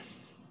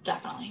 Yes,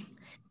 definitely.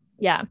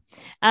 Yeah.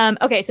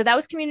 Okay. So that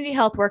was community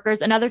health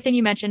workers. Another thing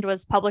you mentioned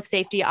was public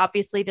safety.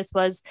 Obviously, this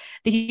was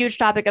the huge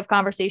topic of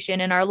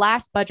conversation in our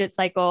last budget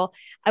cycle.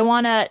 I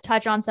want to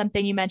touch on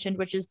something you mentioned,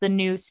 which is the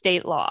new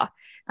state law.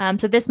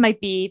 So this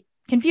might be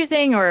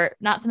confusing or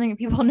not something that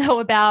people know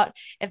about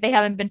if they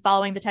haven't been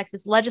following the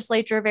Texas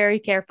legislature very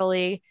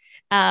carefully.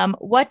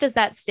 What does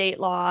that state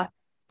law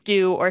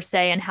do or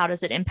say, and how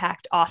does it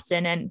impact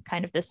Austin and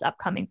kind of this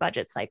upcoming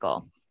budget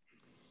cycle?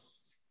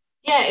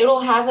 Yeah, it'll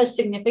have a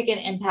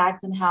significant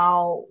impact on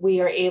how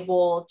we are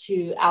able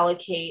to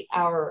allocate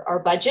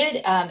our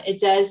budget. It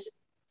does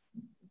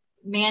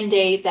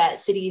mandate that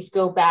cities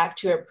go back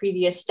to a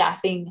previous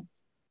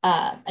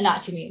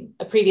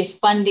a previous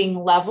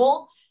funding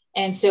level.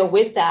 And so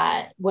with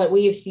that, what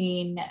we have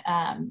seen,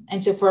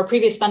 and so for a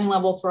previous funding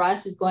level for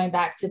us is going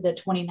back to the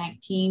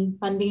 2019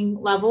 funding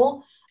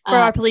level. For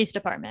our police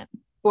department.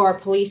 For our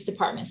police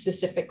department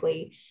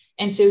specifically.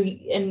 And so,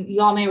 and you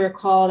all may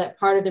recall that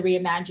part of the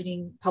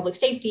reimagining public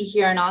safety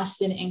here in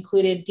Austin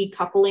included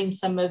decoupling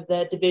some of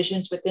the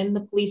divisions within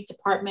the police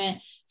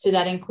department. So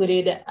that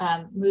included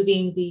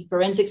moving the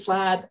forensics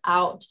lab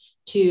out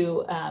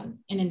to an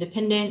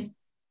independent,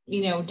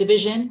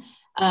 division,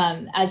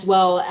 as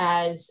well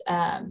as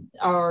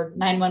our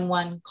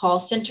 911 call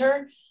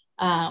center,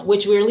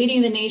 which we're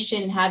leading the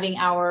nation in having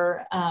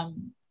our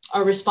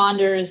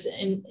responders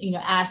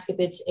ask if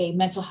it's a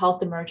mental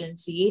health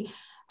emergency.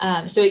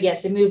 So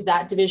yes, it moved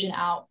that division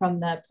out from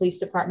the police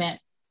department.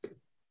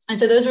 And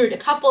so those were a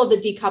couple of the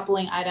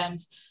decoupling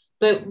items.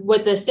 But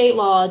what the state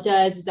law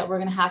does is that we're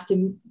going to have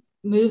to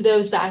move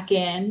those back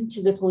in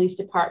to the police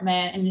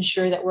department and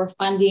ensure that we're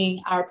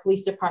funding our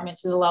police department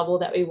to the level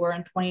that we were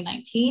in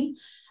 2019.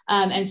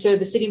 And so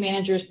the city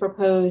manager's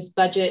proposed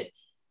budget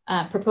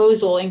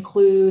proposal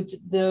includes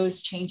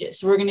those changes.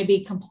 So we're going to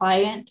be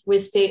compliant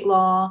with state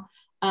law.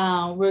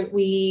 With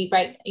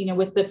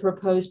the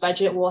proposed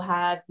budget, we'll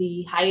have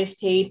the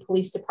highest paid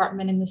police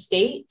department in the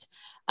state.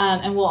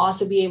 And we'll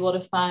also be able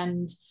to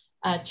fund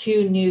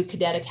 2 new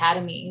cadet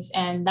academies.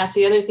 And that's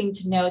the other thing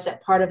to know, is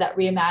that part of that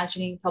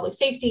reimagining public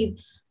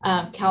safety,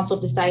 council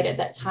decided at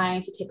that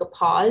time to take a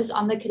pause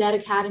on the cadet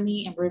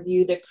academy and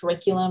review the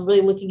curriculum,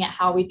 really looking at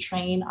how we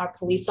train our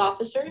police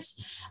officers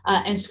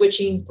and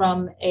switching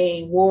from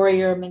a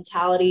warrior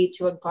mentality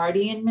to a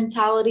guardian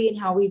mentality and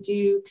how we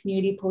do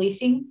community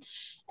policing.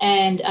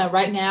 And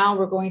right now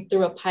we're going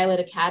through a pilot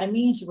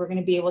academy. So we're going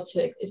to be able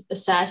to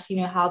assess,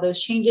 how those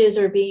changes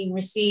are being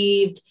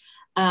received,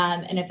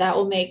 and if that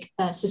will make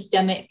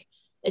systemic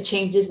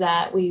changes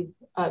that we've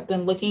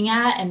been looking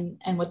at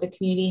and what the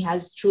community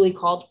has truly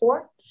called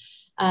for.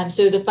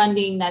 So the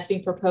funding that's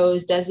being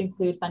proposed does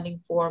include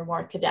funding for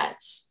more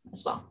cadets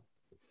as well.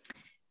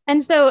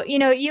 And so,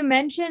 you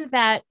mentioned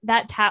that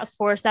task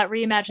force, that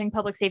reimagining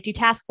public safety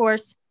task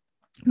force,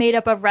 made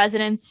up of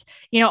residents,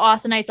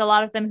 Austinites, a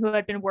lot of them who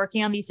had been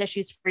working on these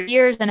issues for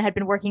years and had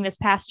been working this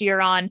past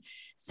year on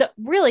so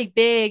really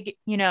big,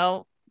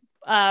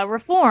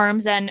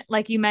 reforms. And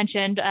like you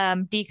mentioned,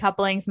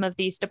 decoupling some of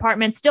these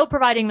departments, still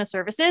providing the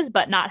services,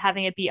 but not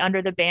having it be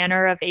under the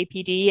banner of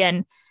APD.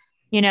 And,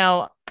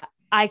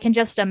 I can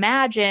just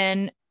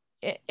imagine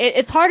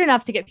it's hard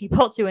enough to get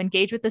people to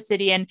engage with the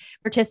city and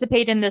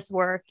participate in this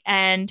work,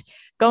 and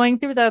going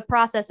through the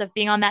process of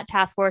being on that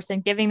task force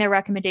and giving their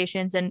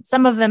recommendations, and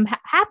some of them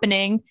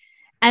happening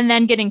and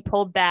then getting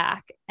pulled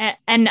back.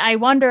 And I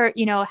wonder,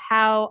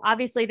 how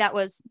obviously that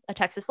was a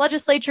Texas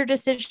legislature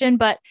decision,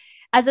 but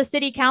as a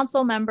city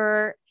council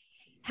member,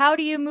 how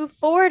do you move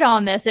forward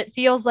on this? It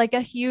feels like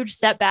a huge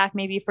setback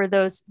maybe for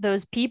those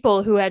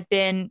people who had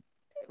been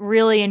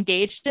really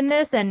engaged in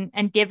this and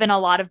given a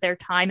lot of their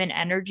time and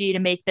energy to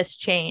make this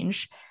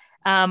change.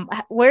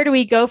 Where do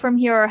we go from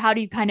here, or how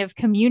do you kind of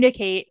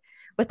communicate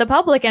with the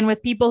public and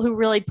with people who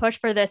really push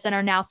for this and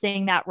are now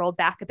seeing that rolled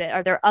back a bit?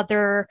 Are there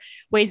other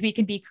ways we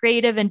can be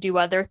creative and do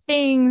other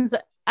things?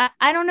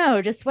 I don't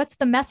know. Just what's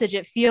the message?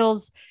 It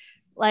feels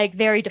like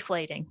very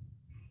deflating.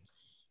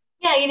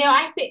 Yeah,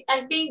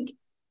 I think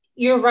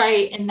you're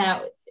right in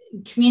that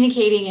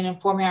communicating and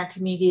informing our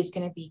community is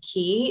going to be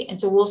key. And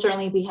so we'll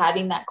certainly be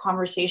having that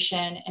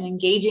conversation and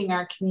engaging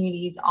our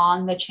communities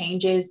on the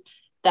changes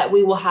that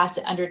we will have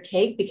to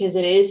undertake, because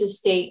it is a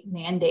state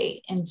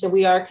mandate. And so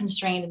we are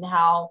constrained in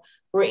how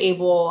we're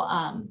able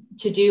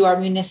to do our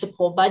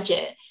municipal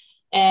budget.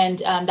 And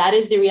that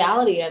is the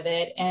reality of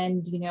it.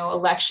 And,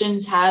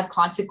 elections have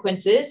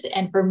consequences.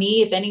 And for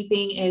me, if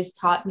anything, has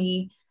taught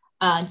me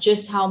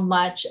just how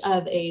much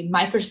of a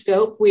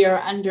microscope we are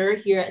under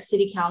here at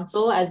City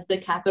Council as the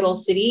capital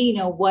city.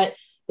 What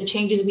the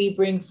changes we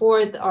bring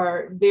forth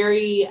are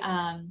very,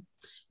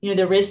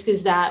 the risk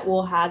is that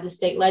we'll have the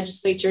state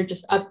legislature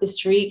just up the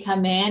street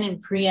come in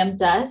and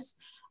preempt us.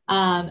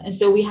 And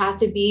so we have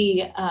to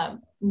be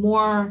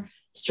more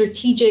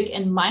strategic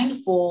and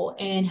mindful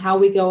in how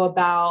we go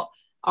about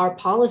our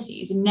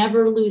policies,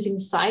 never losing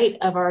sight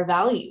of our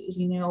values,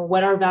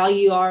 what our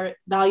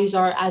values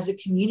are as a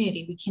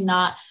community. We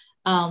cannot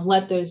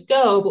let those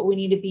go, but we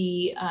need to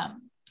be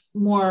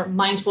more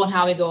mindful in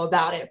how we go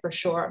about it, for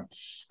sure.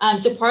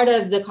 So part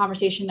of the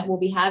conversation that we'll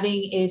be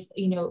having is,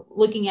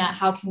 looking at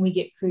how can we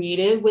get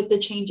creative with the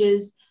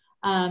changes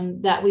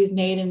that we've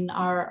made in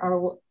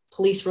our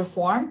police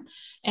reform.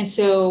 And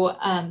so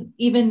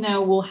even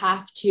though we'll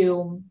have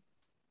to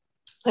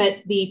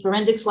put the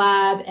forensics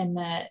lab and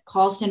the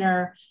call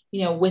center,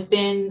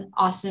 within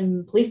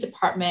Austin Police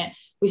Department,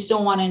 we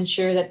still want to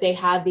ensure that they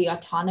have the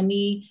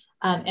autonomy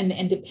and the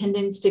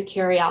independence to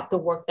carry out the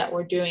work that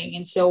we're doing.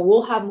 And so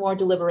we'll have more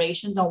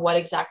deliberations on what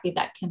exactly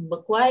that can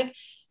look like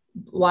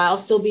while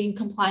still being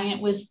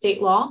compliant with state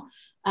law.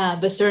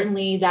 But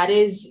certainly that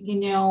is,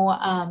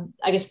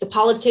 I guess the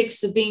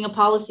politics of being a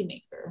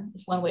policymaker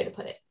is one way to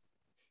put it.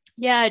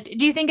 Yeah.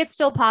 Do you think it's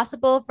still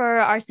possible for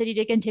our city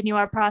to continue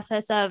our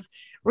process of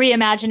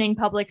reimagining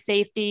public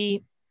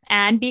safety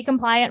and be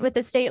compliant with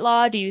the state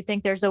law? Do you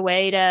think there's a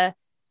way to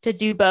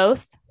do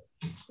both?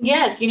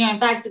 Yes, in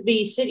fact,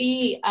 the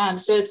city,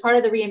 so as part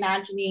of the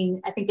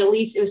reimagining, I think at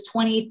least it was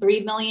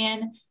 23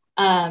 million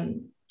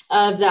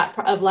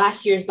of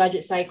last year's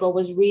budget cycle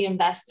was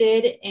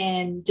reinvested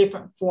in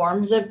different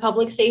forms of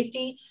public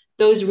safety.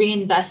 Those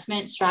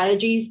reinvestment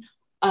strategies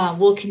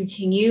will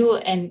continue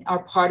and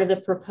are part of the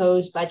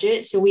proposed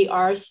budget. So we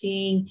are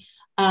seeing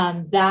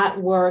that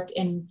work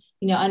and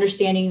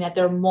understanding that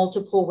there are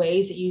multiple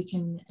ways that you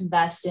can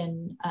invest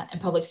in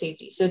public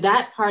safety. So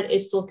that part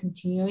is still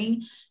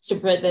continuing. So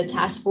for the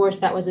task force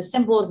that was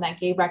assembled and that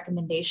gave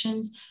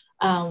recommendations,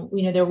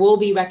 there will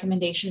be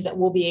recommendations that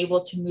will be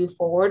able to move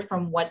forward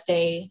from what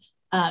they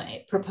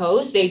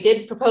proposed. They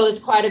did propose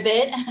quite a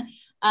bit.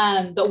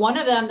 But one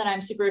of them that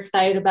I'm super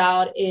excited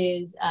about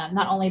is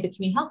not only the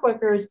community health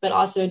workers, but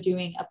also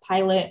doing a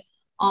pilot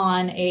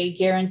on a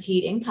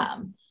guaranteed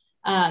income.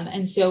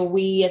 And so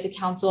we as a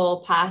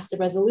council passed a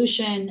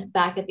resolution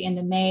back at the end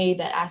of May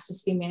that asked the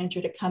city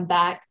manager to come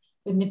back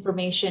with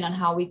information on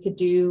how we could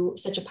do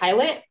such a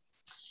pilot.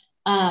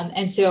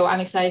 And so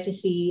I'm excited to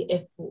see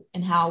if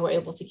and how we're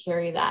able to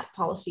carry that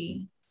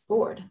policy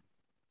forward.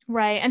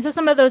 Right. And so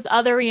some of those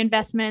other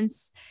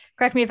reinvestments,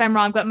 correct me if I'm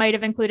wrong, but might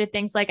have included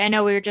things like, I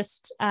know we were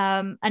just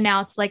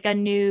announced like a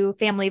new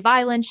family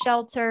violence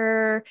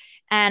shelter.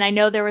 And I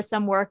know there was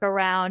some work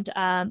around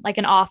like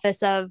an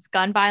office of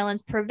gun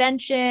violence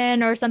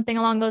prevention or something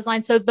along those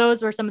lines. So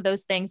those were some of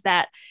those things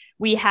that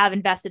we have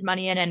invested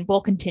money in and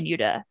will continue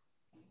to.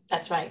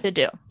 That's right. To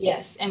do.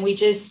 Yes. And we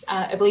just,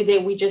 I believe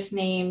that we just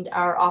named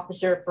our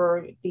officer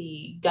for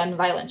the gun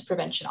violence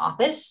prevention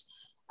office.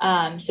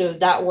 So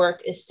that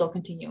work is still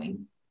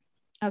continuing.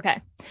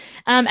 Okay.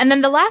 And then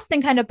the last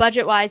thing kind of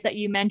budget wise that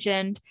you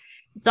mentioned,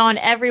 it's on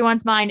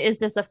everyone's mind, is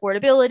this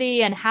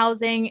affordability and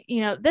housing.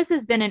 This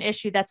has been an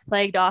issue that's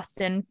plagued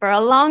Austin for a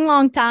long,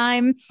 long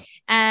time.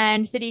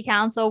 And city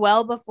council,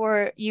 well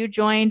before you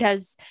joined,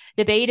 has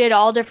debated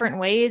all different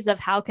ways of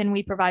how can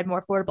we provide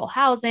more affordable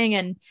housing.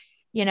 And,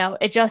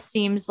 it just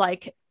seems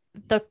like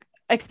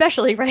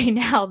especially right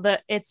now,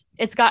 that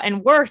it's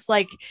gotten worse.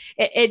 Like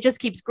it just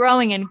keeps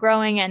growing and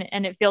growing,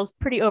 and it feels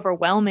pretty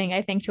overwhelming,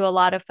 I think, to a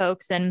lot of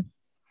folks. And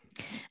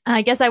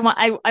I guess I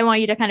want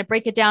you to kind of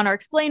break it down or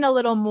explain a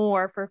little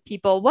more for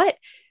people. What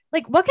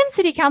can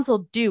city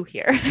council do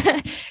here?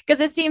 Because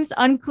it seems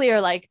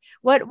unclear. Like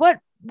what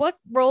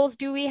roles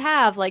do we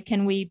have? Like,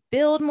 can we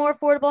build more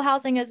affordable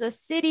housing as a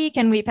city?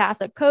 Can we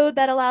pass a code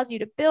that allows you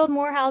to build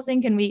more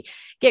housing? Can we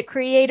get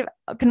creative?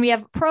 Can we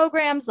have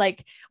programs?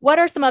 Like, what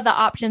are some of the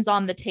options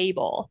on the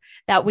table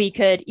that we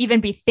could even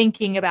be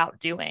thinking about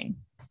doing?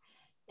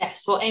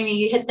 Yes. Well, Amy,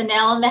 you hit the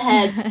nail on the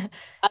head.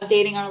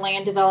 Updating our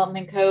land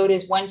development code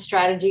is one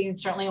strategy, and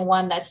certainly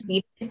one that's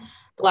needed.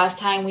 The last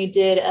time we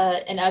did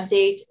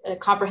a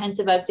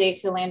comprehensive update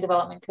to the land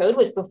development code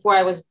was before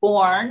I was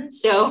born.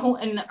 So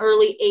in the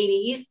early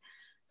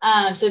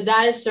 80s. So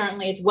that is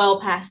certainly, it's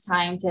well past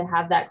time to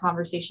have that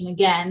conversation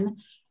again.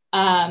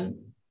 Although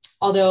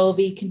it'll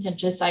be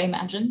contentious, I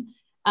imagine.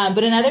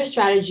 But another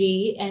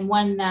strategy, and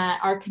one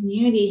that our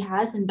community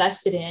has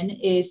invested in,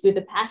 is through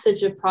the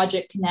passage of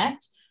Project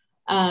Connect.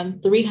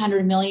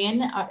 $300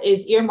 million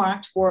is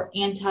earmarked for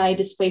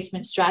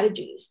anti-displacement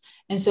strategies.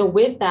 And so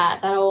with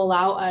that will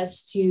allow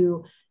us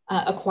to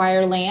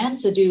acquire land,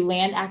 so do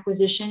land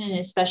acquisition, and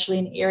especially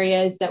in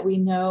areas that we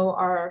know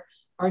are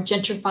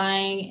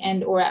gentrifying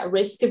and or at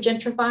risk of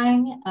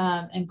gentrifying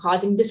and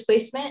causing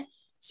displacement.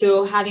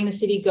 So having the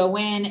city go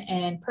in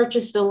and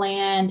purchase the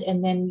land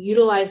and then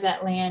utilize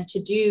that land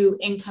to do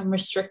income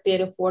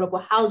restricted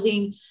affordable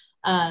housing,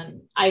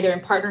 either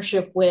in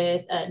partnership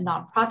with a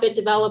nonprofit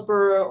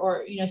developer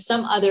or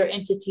some other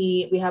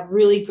entity. We have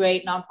really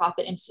great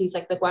nonprofit entities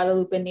like the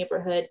Guadalupe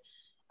Neighborhood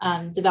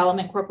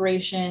Development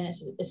Corporation.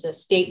 It's a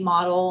state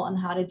model on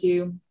how to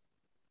do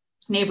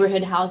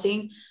neighborhood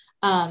housing.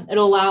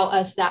 It'll allow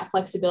us that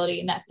flexibility,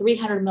 and that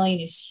 $300 million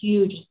is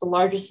huge. It's the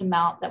largest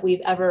amount that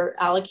we've ever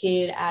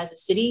allocated as a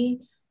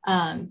city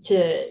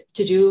to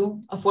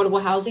do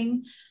affordable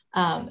housing.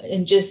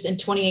 And just in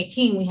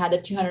 2018, we had a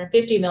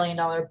 $250 million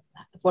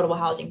affordable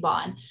housing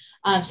bond.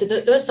 So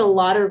there's a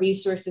lot of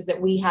resources that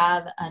we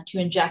have to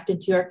inject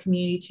into our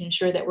community to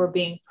ensure that we're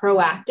being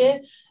proactive.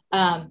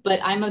 But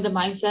I'm of the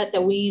mindset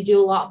that we need to do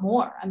a lot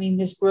more. I mean,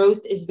 this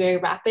growth is very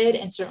rapid,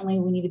 and certainly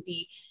we need to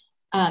be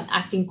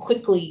acting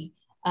quickly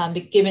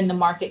given the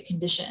market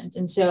conditions.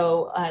 And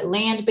so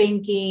land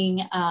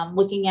banking,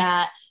 looking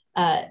at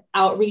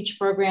outreach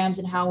programs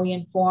and how we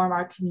inform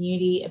our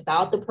community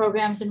about the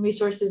programs and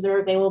resources that are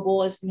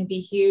available is going to be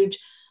huge.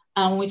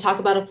 When we talk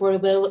about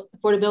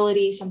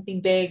affordability,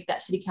 something big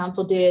that City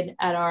Council did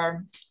at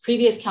our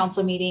previous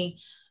council meeting,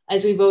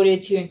 as we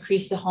voted to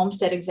increase the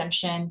homestead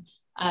exemption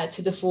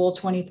to the full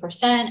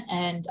 20%.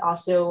 And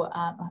also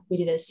we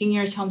did a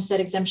seniors homestead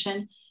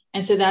exemption.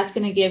 And so that's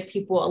going to give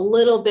people a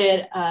little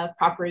bit of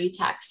property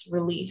tax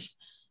relief.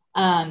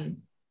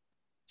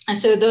 And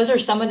so those are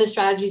some of the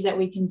strategies that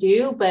we can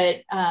do,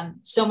 but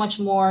so much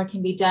more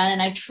can be done.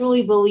 And I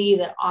truly believe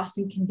that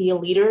Austin can be a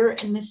leader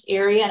in this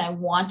area. And I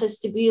want us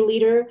to be a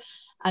leader.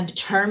 I'm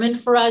determined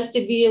for us to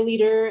be a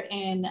leader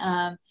in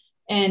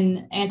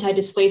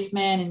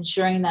anti-displacement,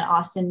 ensuring that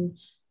Austin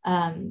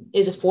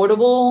is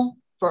affordable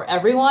for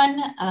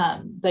everyone.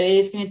 But it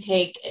is going to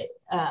take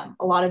a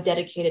lot of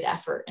dedicated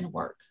effort and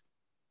work.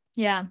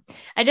 Yeah.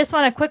 I just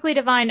want to quickly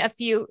define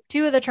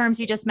two of the terms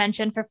you just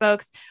mentioned for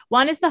folks.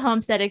 One is the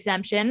homestead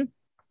exemption.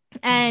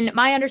 And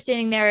my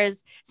understanding there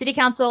is City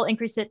Council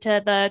increased it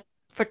to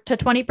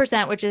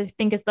 20%, which I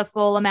think is the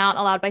full amount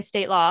allowed by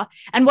state law.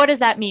 And what does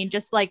that mean?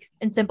 Just like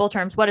in simple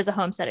terms, what does a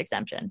homestead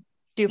exemption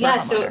do for a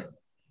homeowner? So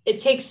it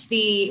takes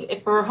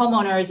for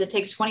homeowners, it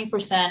takes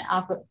 20%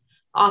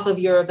 off of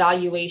your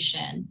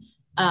evaluation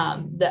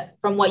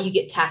from what you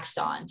get taxed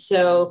on.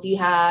 So if you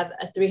have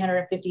a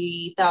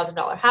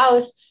 $350,000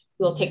 house,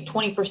 you'll take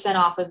 20%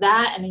 off of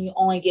that, and then you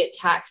only get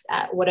taxed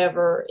at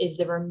whatever is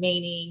the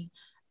remaining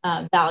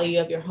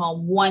value of your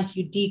home once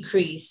you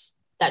decrease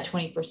that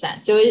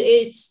 20%. So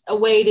it's a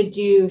way to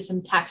do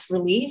some tax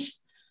relief.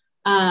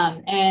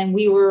 And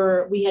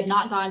we had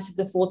not gone to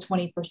the full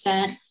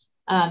 20%.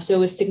 So it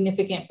was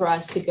significant for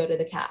us to go to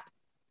the cap.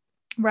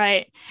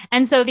 Right.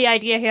 And so the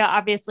idea here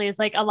obviously is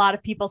like a lot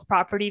of people's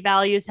property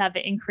values have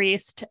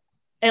increased,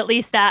 at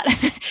least that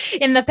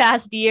in the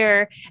past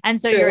year.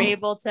 And so You're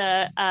able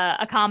to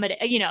accommodate,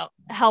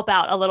 help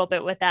out a little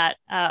bit with that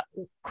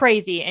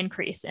crazy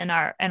increase in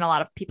a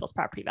lot of people's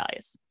property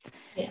values.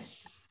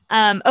 Yes.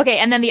 Okay.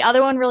 And then the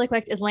other one really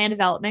quick is land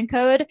development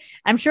code.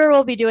 I'm sure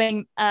we'll be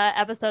doing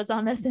episodes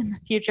on this in the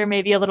future,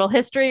 maybe a little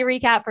history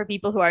recap for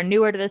people who are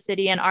newer to the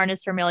city and aren't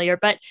as familiar,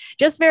 but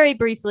just very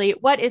briefly,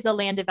 what is a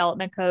land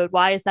development code?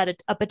 Why is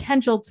that a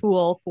potential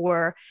tool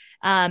for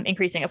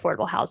increasing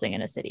affordable housing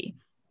in a city?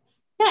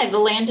 Yeah, the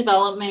land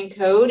development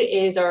code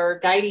is our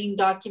guiding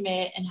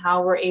document and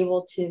how we're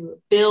able to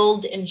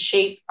build and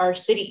shape our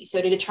city. So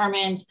it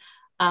determines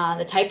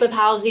the type of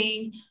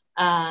housing,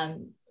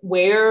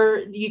 where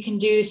you can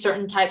do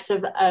certain types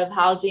of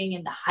housing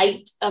and the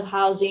height of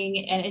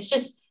housing. And it's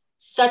just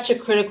such a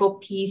critical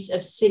piece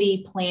of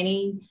city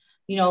planning.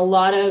 A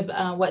lot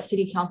of what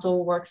city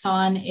council works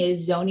on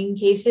is zoning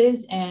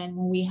cases. And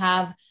when we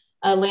have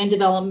a land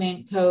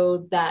development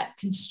code that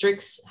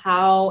constricts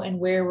how and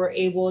where we're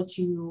able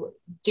to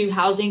do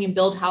housing and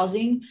build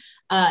housing,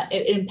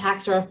 it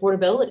impacts our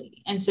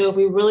affordability. And so if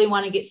we really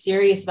want to get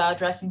serious about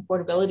addressing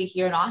affordability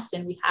here in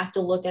Austin, we have to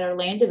look at our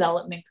land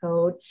development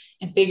code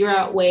and figure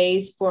out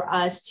ways for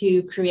us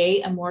to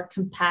create a more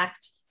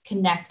compact,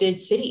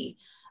 connected city.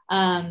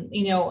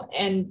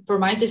 And for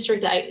my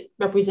district, I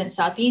represent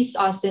Southeast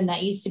Austin.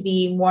 That used to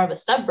be more of a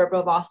suburb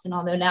of Austin,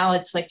 although now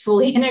it's like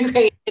fully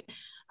integrated.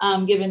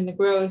 Given the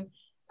growth,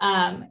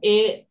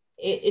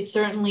 it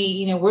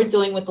certainly, we're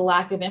dealing with the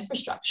lack of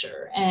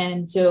infrastructure.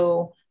 And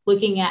so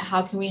looking at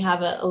how can we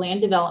have a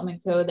land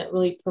development code that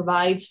really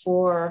provides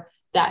for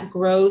that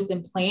growth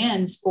and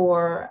plans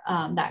for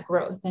that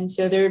growth. And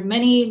so there are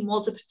many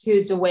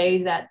multitudes of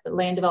ways that the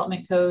land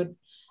development code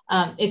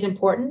is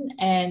important.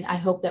 And I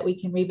hope that we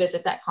can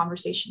revisit that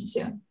conversation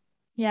soon.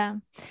 Yeah.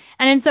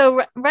 And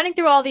so running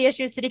through all the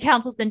issues City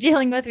Council's been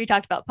dealing with, we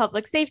talked about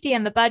public safety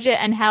and the budget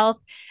and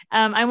health.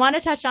 I want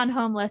to touch on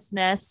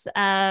homelessness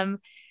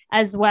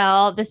as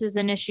well. This is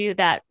an issue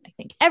that I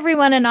think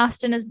everyone in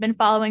Austin has been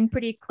following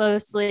pretty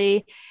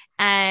closely.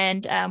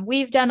 And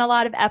we've done a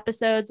lot of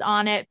episodes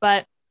on it,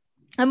 but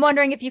I'm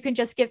wondering if you can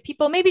just give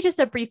people maybe just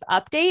a brief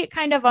update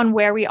kind of on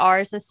where we are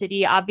as a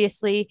city.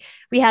 Obviously,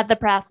 we had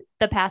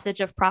the passage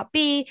of Prop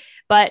B,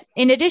 but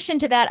in addition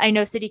to that, I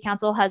know City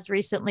Council has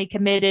recently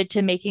committed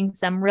to making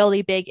some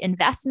really big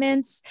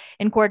investments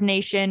in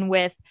coordination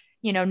with,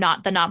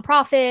 not the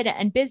nonprofit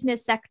and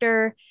business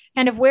sector.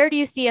 Kind of where do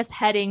you see us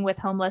heading with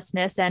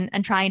homelessness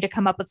and trying to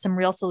come up with some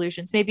real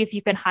solutions? Maybe if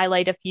you can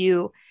highlight a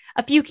few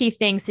key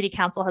things City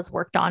Council has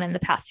worked on in the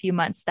past few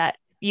months that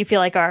you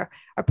feel like are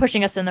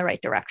pushing us in the right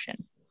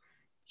direction.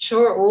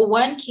 Sure. Well,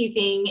 one key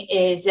thing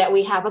is that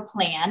we have a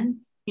plan.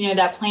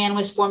 That plan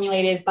was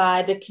formulated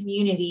by the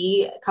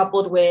community,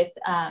 coupled with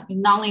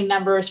not only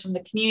members from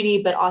the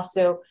community, but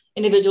also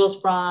individuals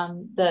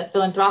from the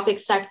philanthropic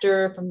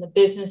sector, from the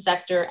business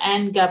sector,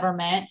 and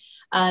government.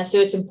 So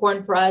it's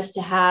important for us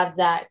to have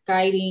that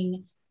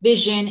guiding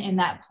vision in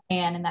that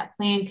plan. And that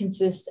plan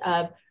consists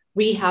of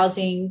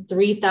rehousing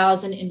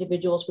 3,000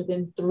 individuals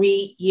within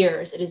 3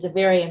 years. It is a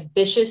very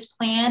ambitious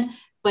plan,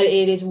 but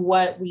it is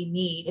what we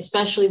need,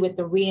 especially with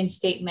the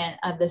reinstatement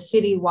of the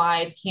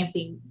citywide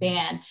camping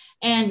ban.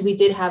 And we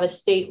did have a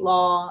state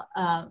law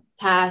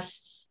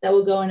pass that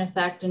will go in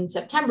effect in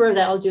September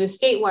that will do a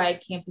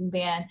statewide camping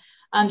ban.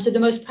 So the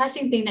most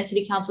pressing thing that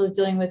City Council is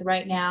dealing with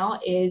right now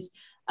is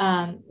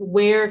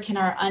where can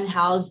our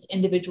unhoused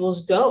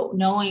individuals go,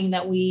 knowing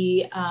that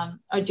we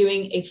are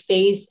doing a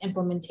phased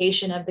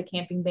implementation of the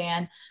camping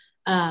ban.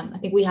 I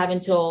think we have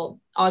until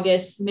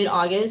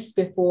mid-August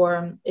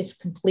before it's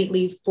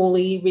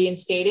fully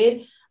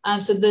reinstated.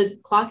 So the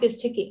clock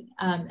is ticking.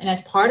 And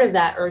as part of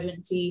that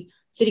urgency,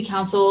 City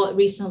Council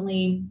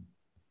recently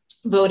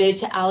voted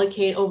to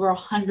allocate over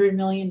 $100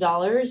 million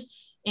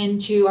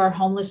into our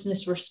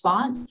homelessness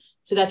response.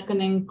 So that's going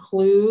to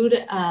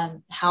include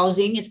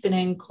housing. It's going to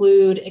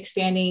include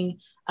expanding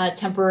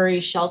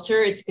temporary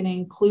shelter. It's going to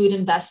include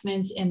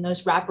investments in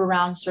those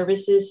wraparound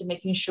services, so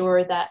making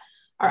sure that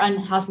our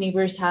unhoused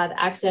neighbors have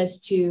access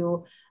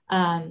to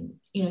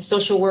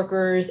social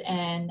workers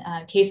and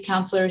case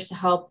counselors to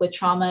help with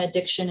trauma,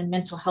 addiction, and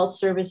mental health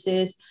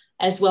services,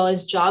 as well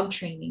as job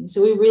training.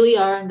 So we really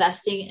are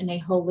investing in a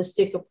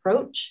holistic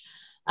approach.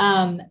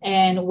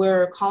 And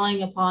we're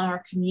calling upon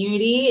our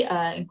community,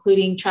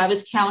 including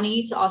Travis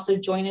County, to also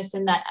join us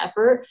in that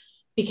effort,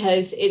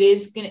 because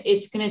it's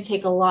going to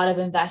take a lot of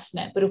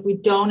investment. But if we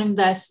don't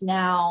invest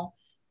now,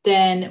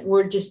 then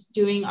we're just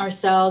doing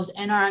ourselves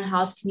and our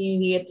in-house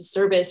community a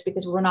disservice,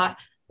 because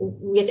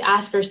we have to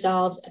ask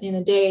ourselves at the end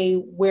of the day,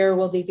 where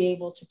will they be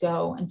able to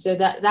go? And so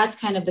that's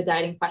kind of the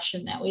guiding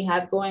question that we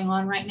have going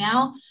on right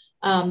now.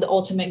 The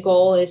ultimate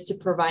goal is to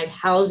provide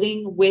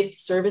housing with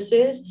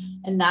services,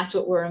 and that's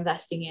what we're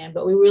investing in.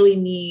 But we really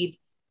need,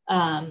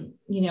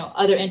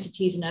 other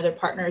entities and other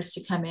partners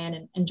to come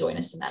in and join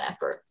us in that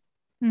effort.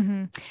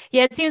 Mm-hmm.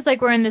 Yeah, it seems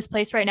like we're in this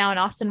place right now in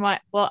Austin. Well,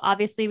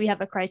 obviously we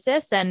have a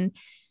crisis,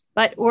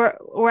 but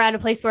we're at a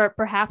place where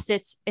perhaps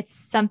it's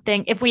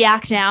something. If we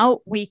act now,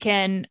 we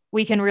can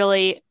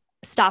really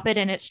stop it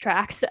in its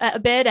tracks a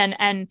bit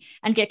and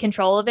get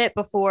control of it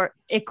before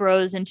it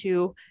grows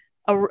into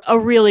a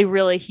really,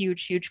 really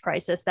huge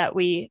crisis that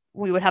we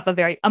would have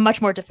a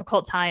much more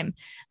difficult time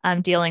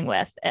dealing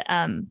with.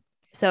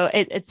 So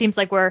it seems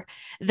like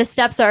the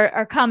steps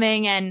are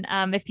coming, and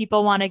if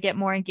people want to get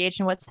more engaged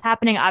in what's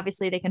happening,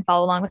 obviously they can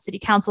follow along with City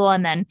Council,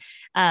 and then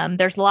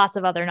there's lots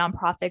of other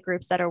nonprofit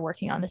groups that are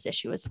working on this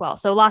issue as well.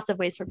 So lots of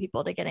ways for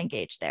people to get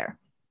engaged there.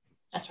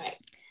 That's right.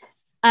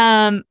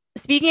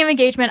 Speaking of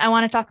engagement, I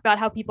want to talk about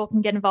how people can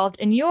get involved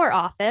in your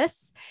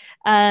office.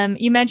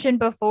 You mentioned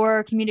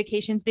before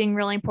communications being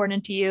really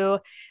important to you.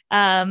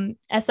 As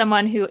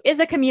someone who is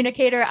a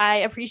communicator, I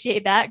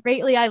appreciate that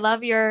greatly. I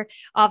love your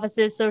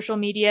office's social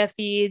media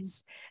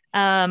feeds.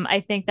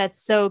 I think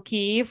that's so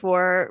key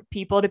for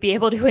people to be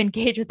able to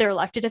engage with their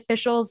elected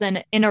officials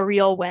in a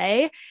real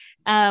way.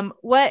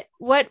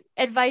 What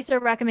advice or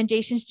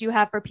recommendations do you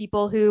have for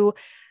people who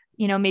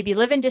maybe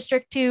live in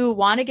District 2,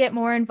 want to get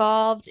more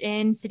involved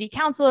in City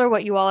Council or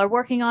what you all are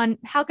working on?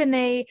 How can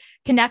they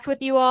connect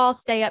with you all,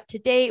 stay up to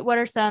date? What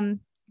are some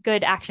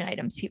good action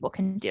items people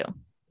can do?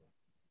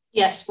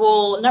 Yes.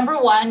 Well,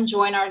 number one,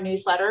 join our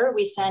newsletter.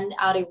 We send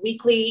out a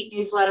weekly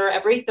newsletter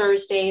every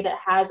Thursday that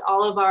has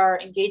all of our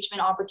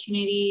engagement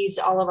opportunities,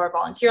 all of our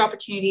volunteer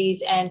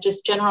opportunities, and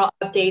just general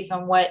updates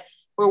on what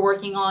we're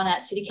working on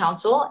at City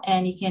Council.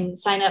 And you can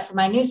sign up for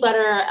my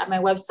newsletter at my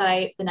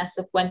website,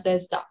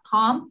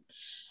 vanessafuentes.com.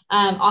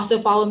 Also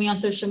follow me on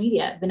social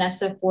media,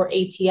 Vanessa for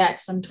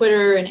ATX, on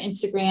Twitter and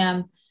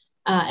Instagram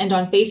and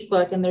on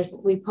Facebook. And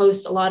we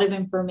post a lot of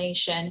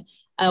information.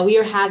 We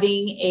are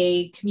having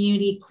a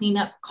community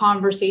cleanup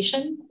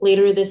conversation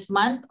later this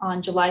month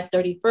on July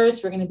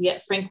 31st. We're going to be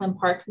at Franklin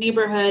Park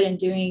neighborhood and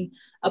doing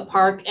a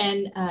park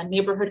and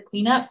neighborhood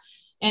cleanup.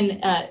 And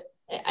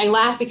I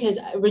laugh because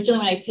originally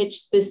when I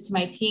pitched this to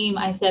my team,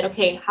 I said,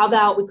 okay, how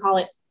about we call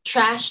it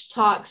Trash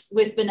Talks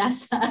with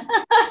Vanessa?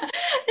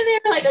 And they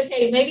were like,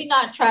 okay, maybe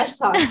not trash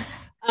talk.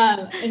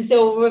 And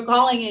so we're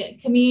calling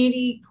it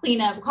Community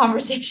Cleanup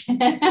Conversation.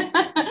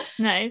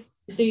 Nice.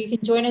 So you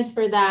can join us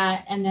for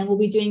that. And then we'll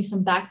be doing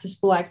some back to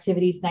school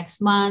activities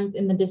next month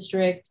in the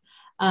district.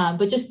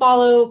 But just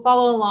follow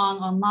along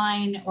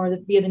online or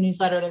via the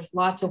newsletter. There's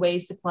lots of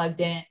ways to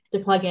plug in.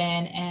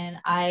 And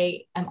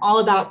I am all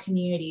about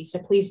community. So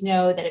please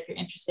know that if you're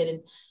interested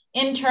in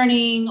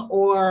interning,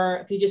 or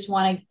if you just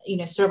want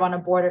to, serve on a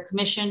board or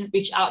commission,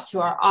 reach out to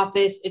our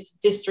office. It's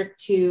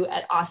district2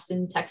 at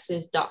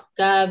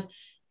austintexas.gov,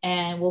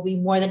 and we'll be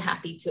more than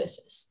happy to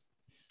assist.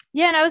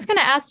 Yeah. And I was going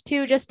to ask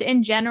too, just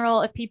in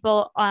general, if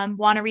people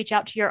want to reach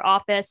out to your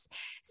office,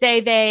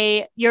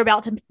 say you're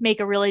about to make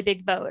a really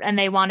big vote and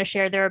they want to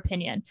share their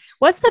opinion,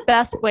 what's the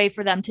best way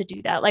for them to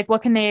do that? Like,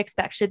 what can they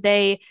expect? Should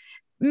they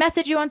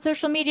message you on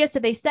social media?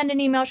 Should they send an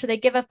email? Should they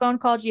give a phone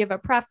call? Do you have a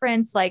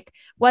preference? Like,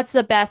 what's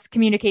the best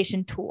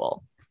communication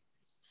tool?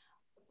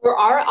 For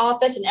our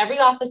office, and every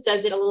office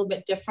does it a little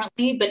bit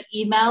differently, but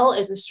email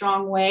is a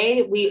strong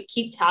way. We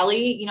keep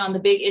tally, on the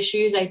big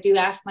issues. I do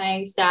ask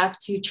my staff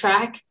to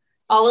track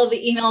all of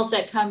the emails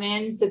that come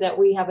in so that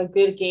we have a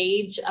good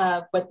gauge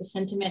of what the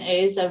sentiment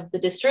is of the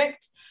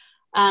district.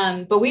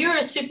 But we are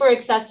a super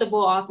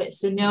accessible office.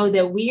 So know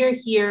that we are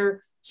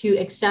here to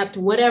accept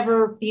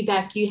whatever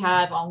feedback you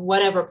have on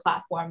whatever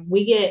platform.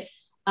 We get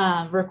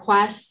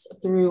requests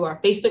through our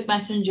Facebook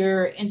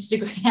Messenger,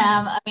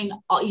 Instagram,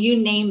 you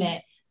name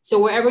it. So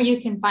wherever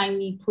you can find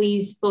me,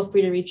 please feel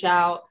free to reach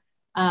out.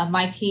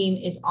 My team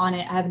is on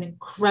it. I have an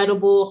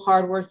incredible,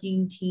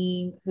 hardworking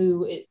team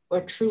who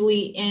are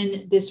truly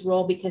in this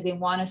role because they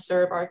want to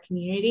serve our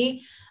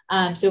community.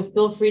 So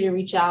feel free to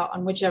reach out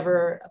on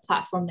whichever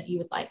platform that you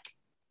would like.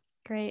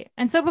 Great.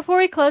 And so before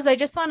we close, I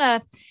just want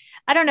to,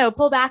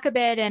 pull back a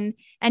bit and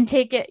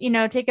take it,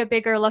 take a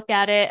bigger look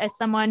at it as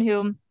someone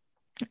who,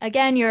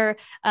 again, you're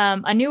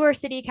a newer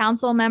city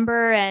council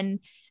member and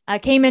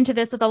came into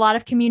this with a lot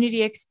of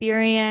community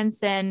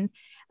experience. And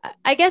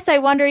I guess I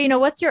wonder,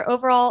 what's your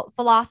overall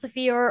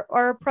philosophy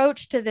or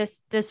approach to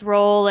this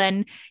role?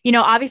 And,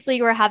 obviously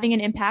you are having an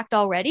impact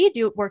already,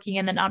 working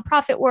in the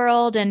nonprofit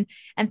world and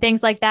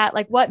things like that.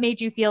 Like, what made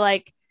you feel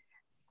like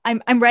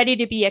I'm ready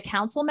to be a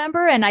council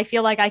member and I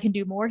feel like I can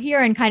do more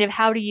here, and kind of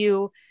how do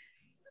you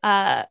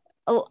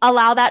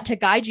allow that to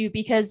guide you?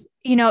 Because,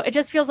 it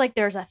just feels like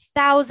there's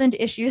 1,000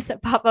 issues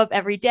that pop up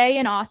every day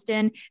in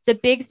Austin. It's a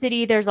big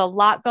city. There's a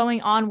lot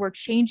going on. We're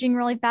changing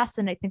really fast.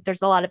 And I think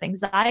there's a lot of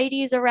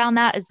anxieties around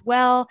that as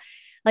well.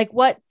 Like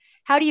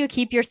how do you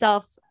keep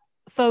yourself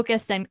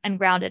focused and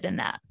grounded in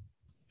that?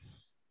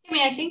 I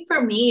mean, I think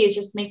for me, it's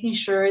just making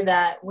sure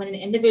that when an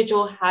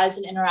individual has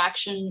an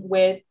interaction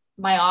with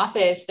my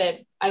office, that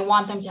I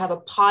want them to have a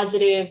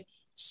positive,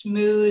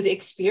 smooth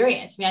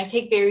experience. I mean, I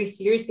take very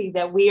seriously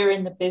that we are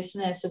in the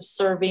business of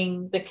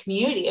serving the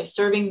community, of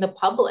serving the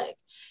public.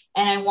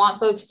 And I want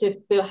folks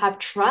to have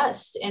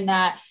trust in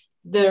that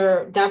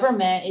their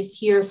government is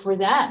here for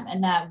them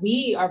and that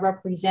we are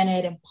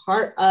represented and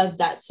part of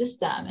that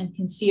system and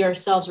can see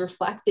ourselves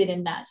reflected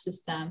in that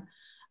system.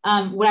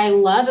 What I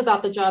love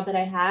about the job that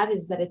I have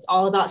is that it's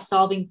all about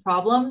solving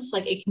problems.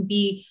 Like, it can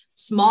be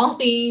small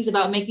things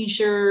about making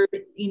sure,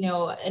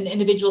 an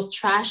individual's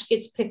trash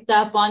gets picked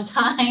up on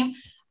time,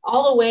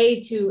 all the way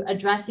to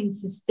addressing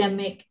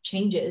systemic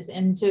changes.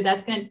 And so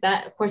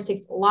that of course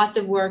takes lots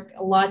of work,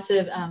 lots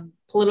of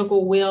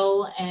political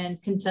will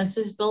and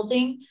consensus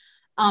building.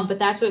 But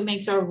that's what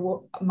makes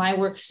my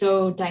work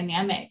so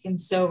dynamic and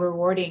so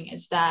rewarding,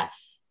 is that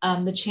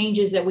the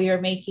changes that we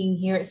are making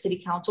here at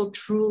City Council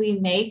truly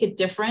make a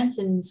difference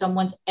in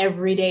someone's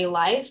everyday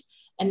life.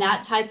 And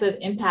that type of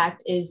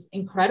impact is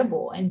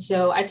incredible. And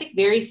so I take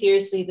very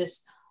seriously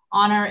this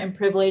honor and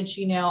privilege.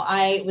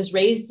 I was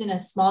raised in a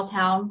small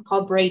town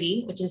called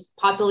Brady, which is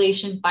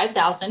population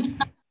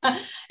 5,000.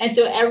 And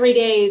so every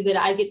day that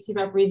I get to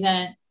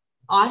represent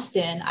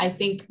Austin, I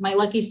think my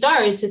lucky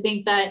star is to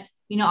think that,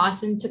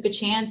 Austin took a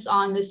chance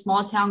on this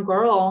small town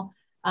girl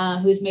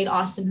who's made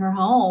Austin her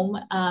home.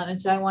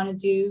 And so I want to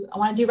do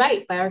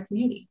right by our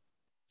community.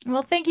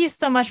 Well, thank you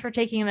so much for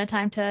taking the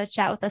time to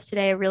chat with us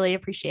today. I really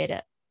appreciate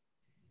it.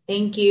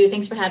 Thank you.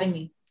 Thanks for having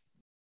me.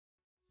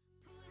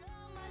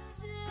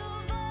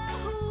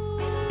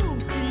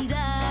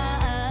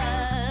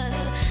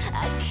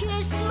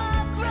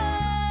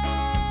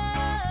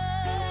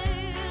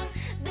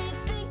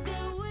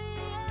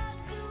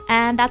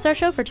 And that's our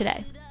show for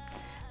today.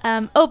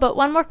 But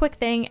one more quick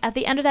thing. At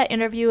the end of that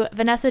interview,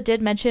 Vanessa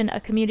did mention a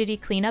community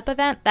cleanup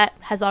event that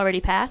has already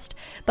passed,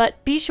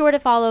 but be sure to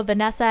follow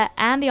Vanessa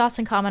and the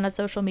Austin Common on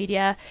social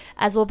media,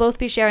 as we'll both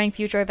be sharing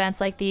future events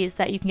like these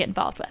that you can get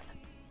involved with.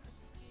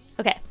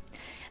 Okay.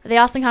 The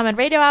Austin Common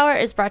Radio Hour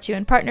is brought to you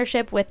in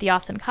partnership with the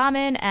Austin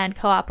Common and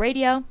Co-op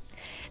Radio.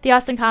 The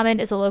Austin Common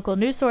is a local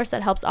news source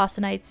that helps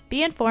Austinites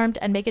be informed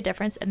and make a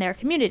difference in their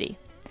community.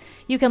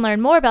 You can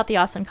learn more about the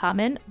Austin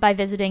Common by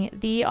visiting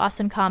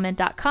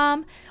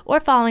theaustincommon.com or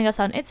following us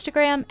on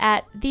Instagram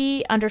at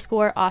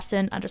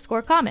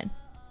 _Austin_Common.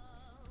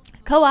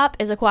 Co-op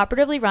is a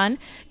cooperatively run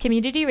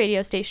community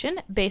radio station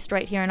based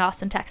right here in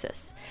Austin,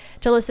 Texas.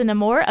 To listen to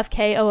more of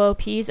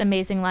KOOP's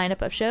amazing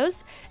lineup of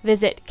shows,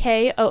 visit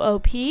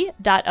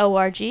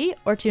koop.org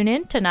or tune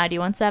in to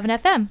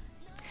 91.7 FM.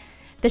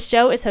 This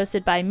show is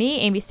hosted by me,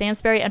 Amy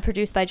Stansbury, and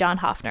produced by John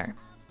Hoffner.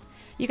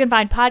 You can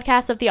find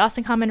podcasts of the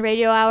Austin Common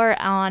Radio Hour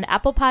on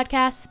Apple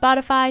Podcasts,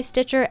 Spotify,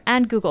 Stitcher,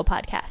 and Google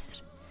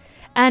Podcasts.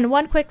 And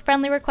one quick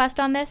friendly request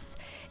on this: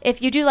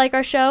 if you do like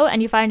our show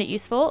and you find it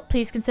useful,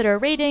 please consider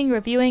rating,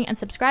 reviewing, and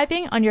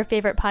subscribing on your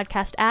favorite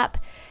podcast app.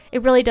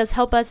 It really does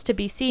help us to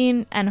be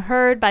seen and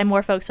heard by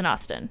more folks in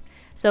Austin.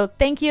 So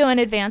thank you in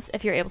advance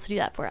if you're able to do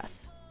that for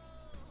us.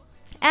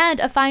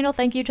 And a final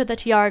thank you to the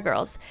Tiara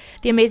Girls,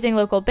 the amazing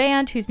local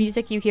band whose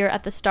music you hear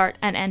at the start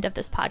and end of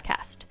this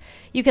podcast.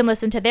 You can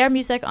listen to their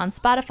music on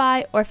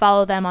Spotify or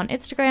follow them on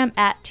Instagram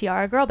at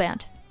Tiara Girl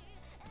Band.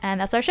 And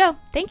that's our show.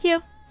 Thank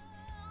you.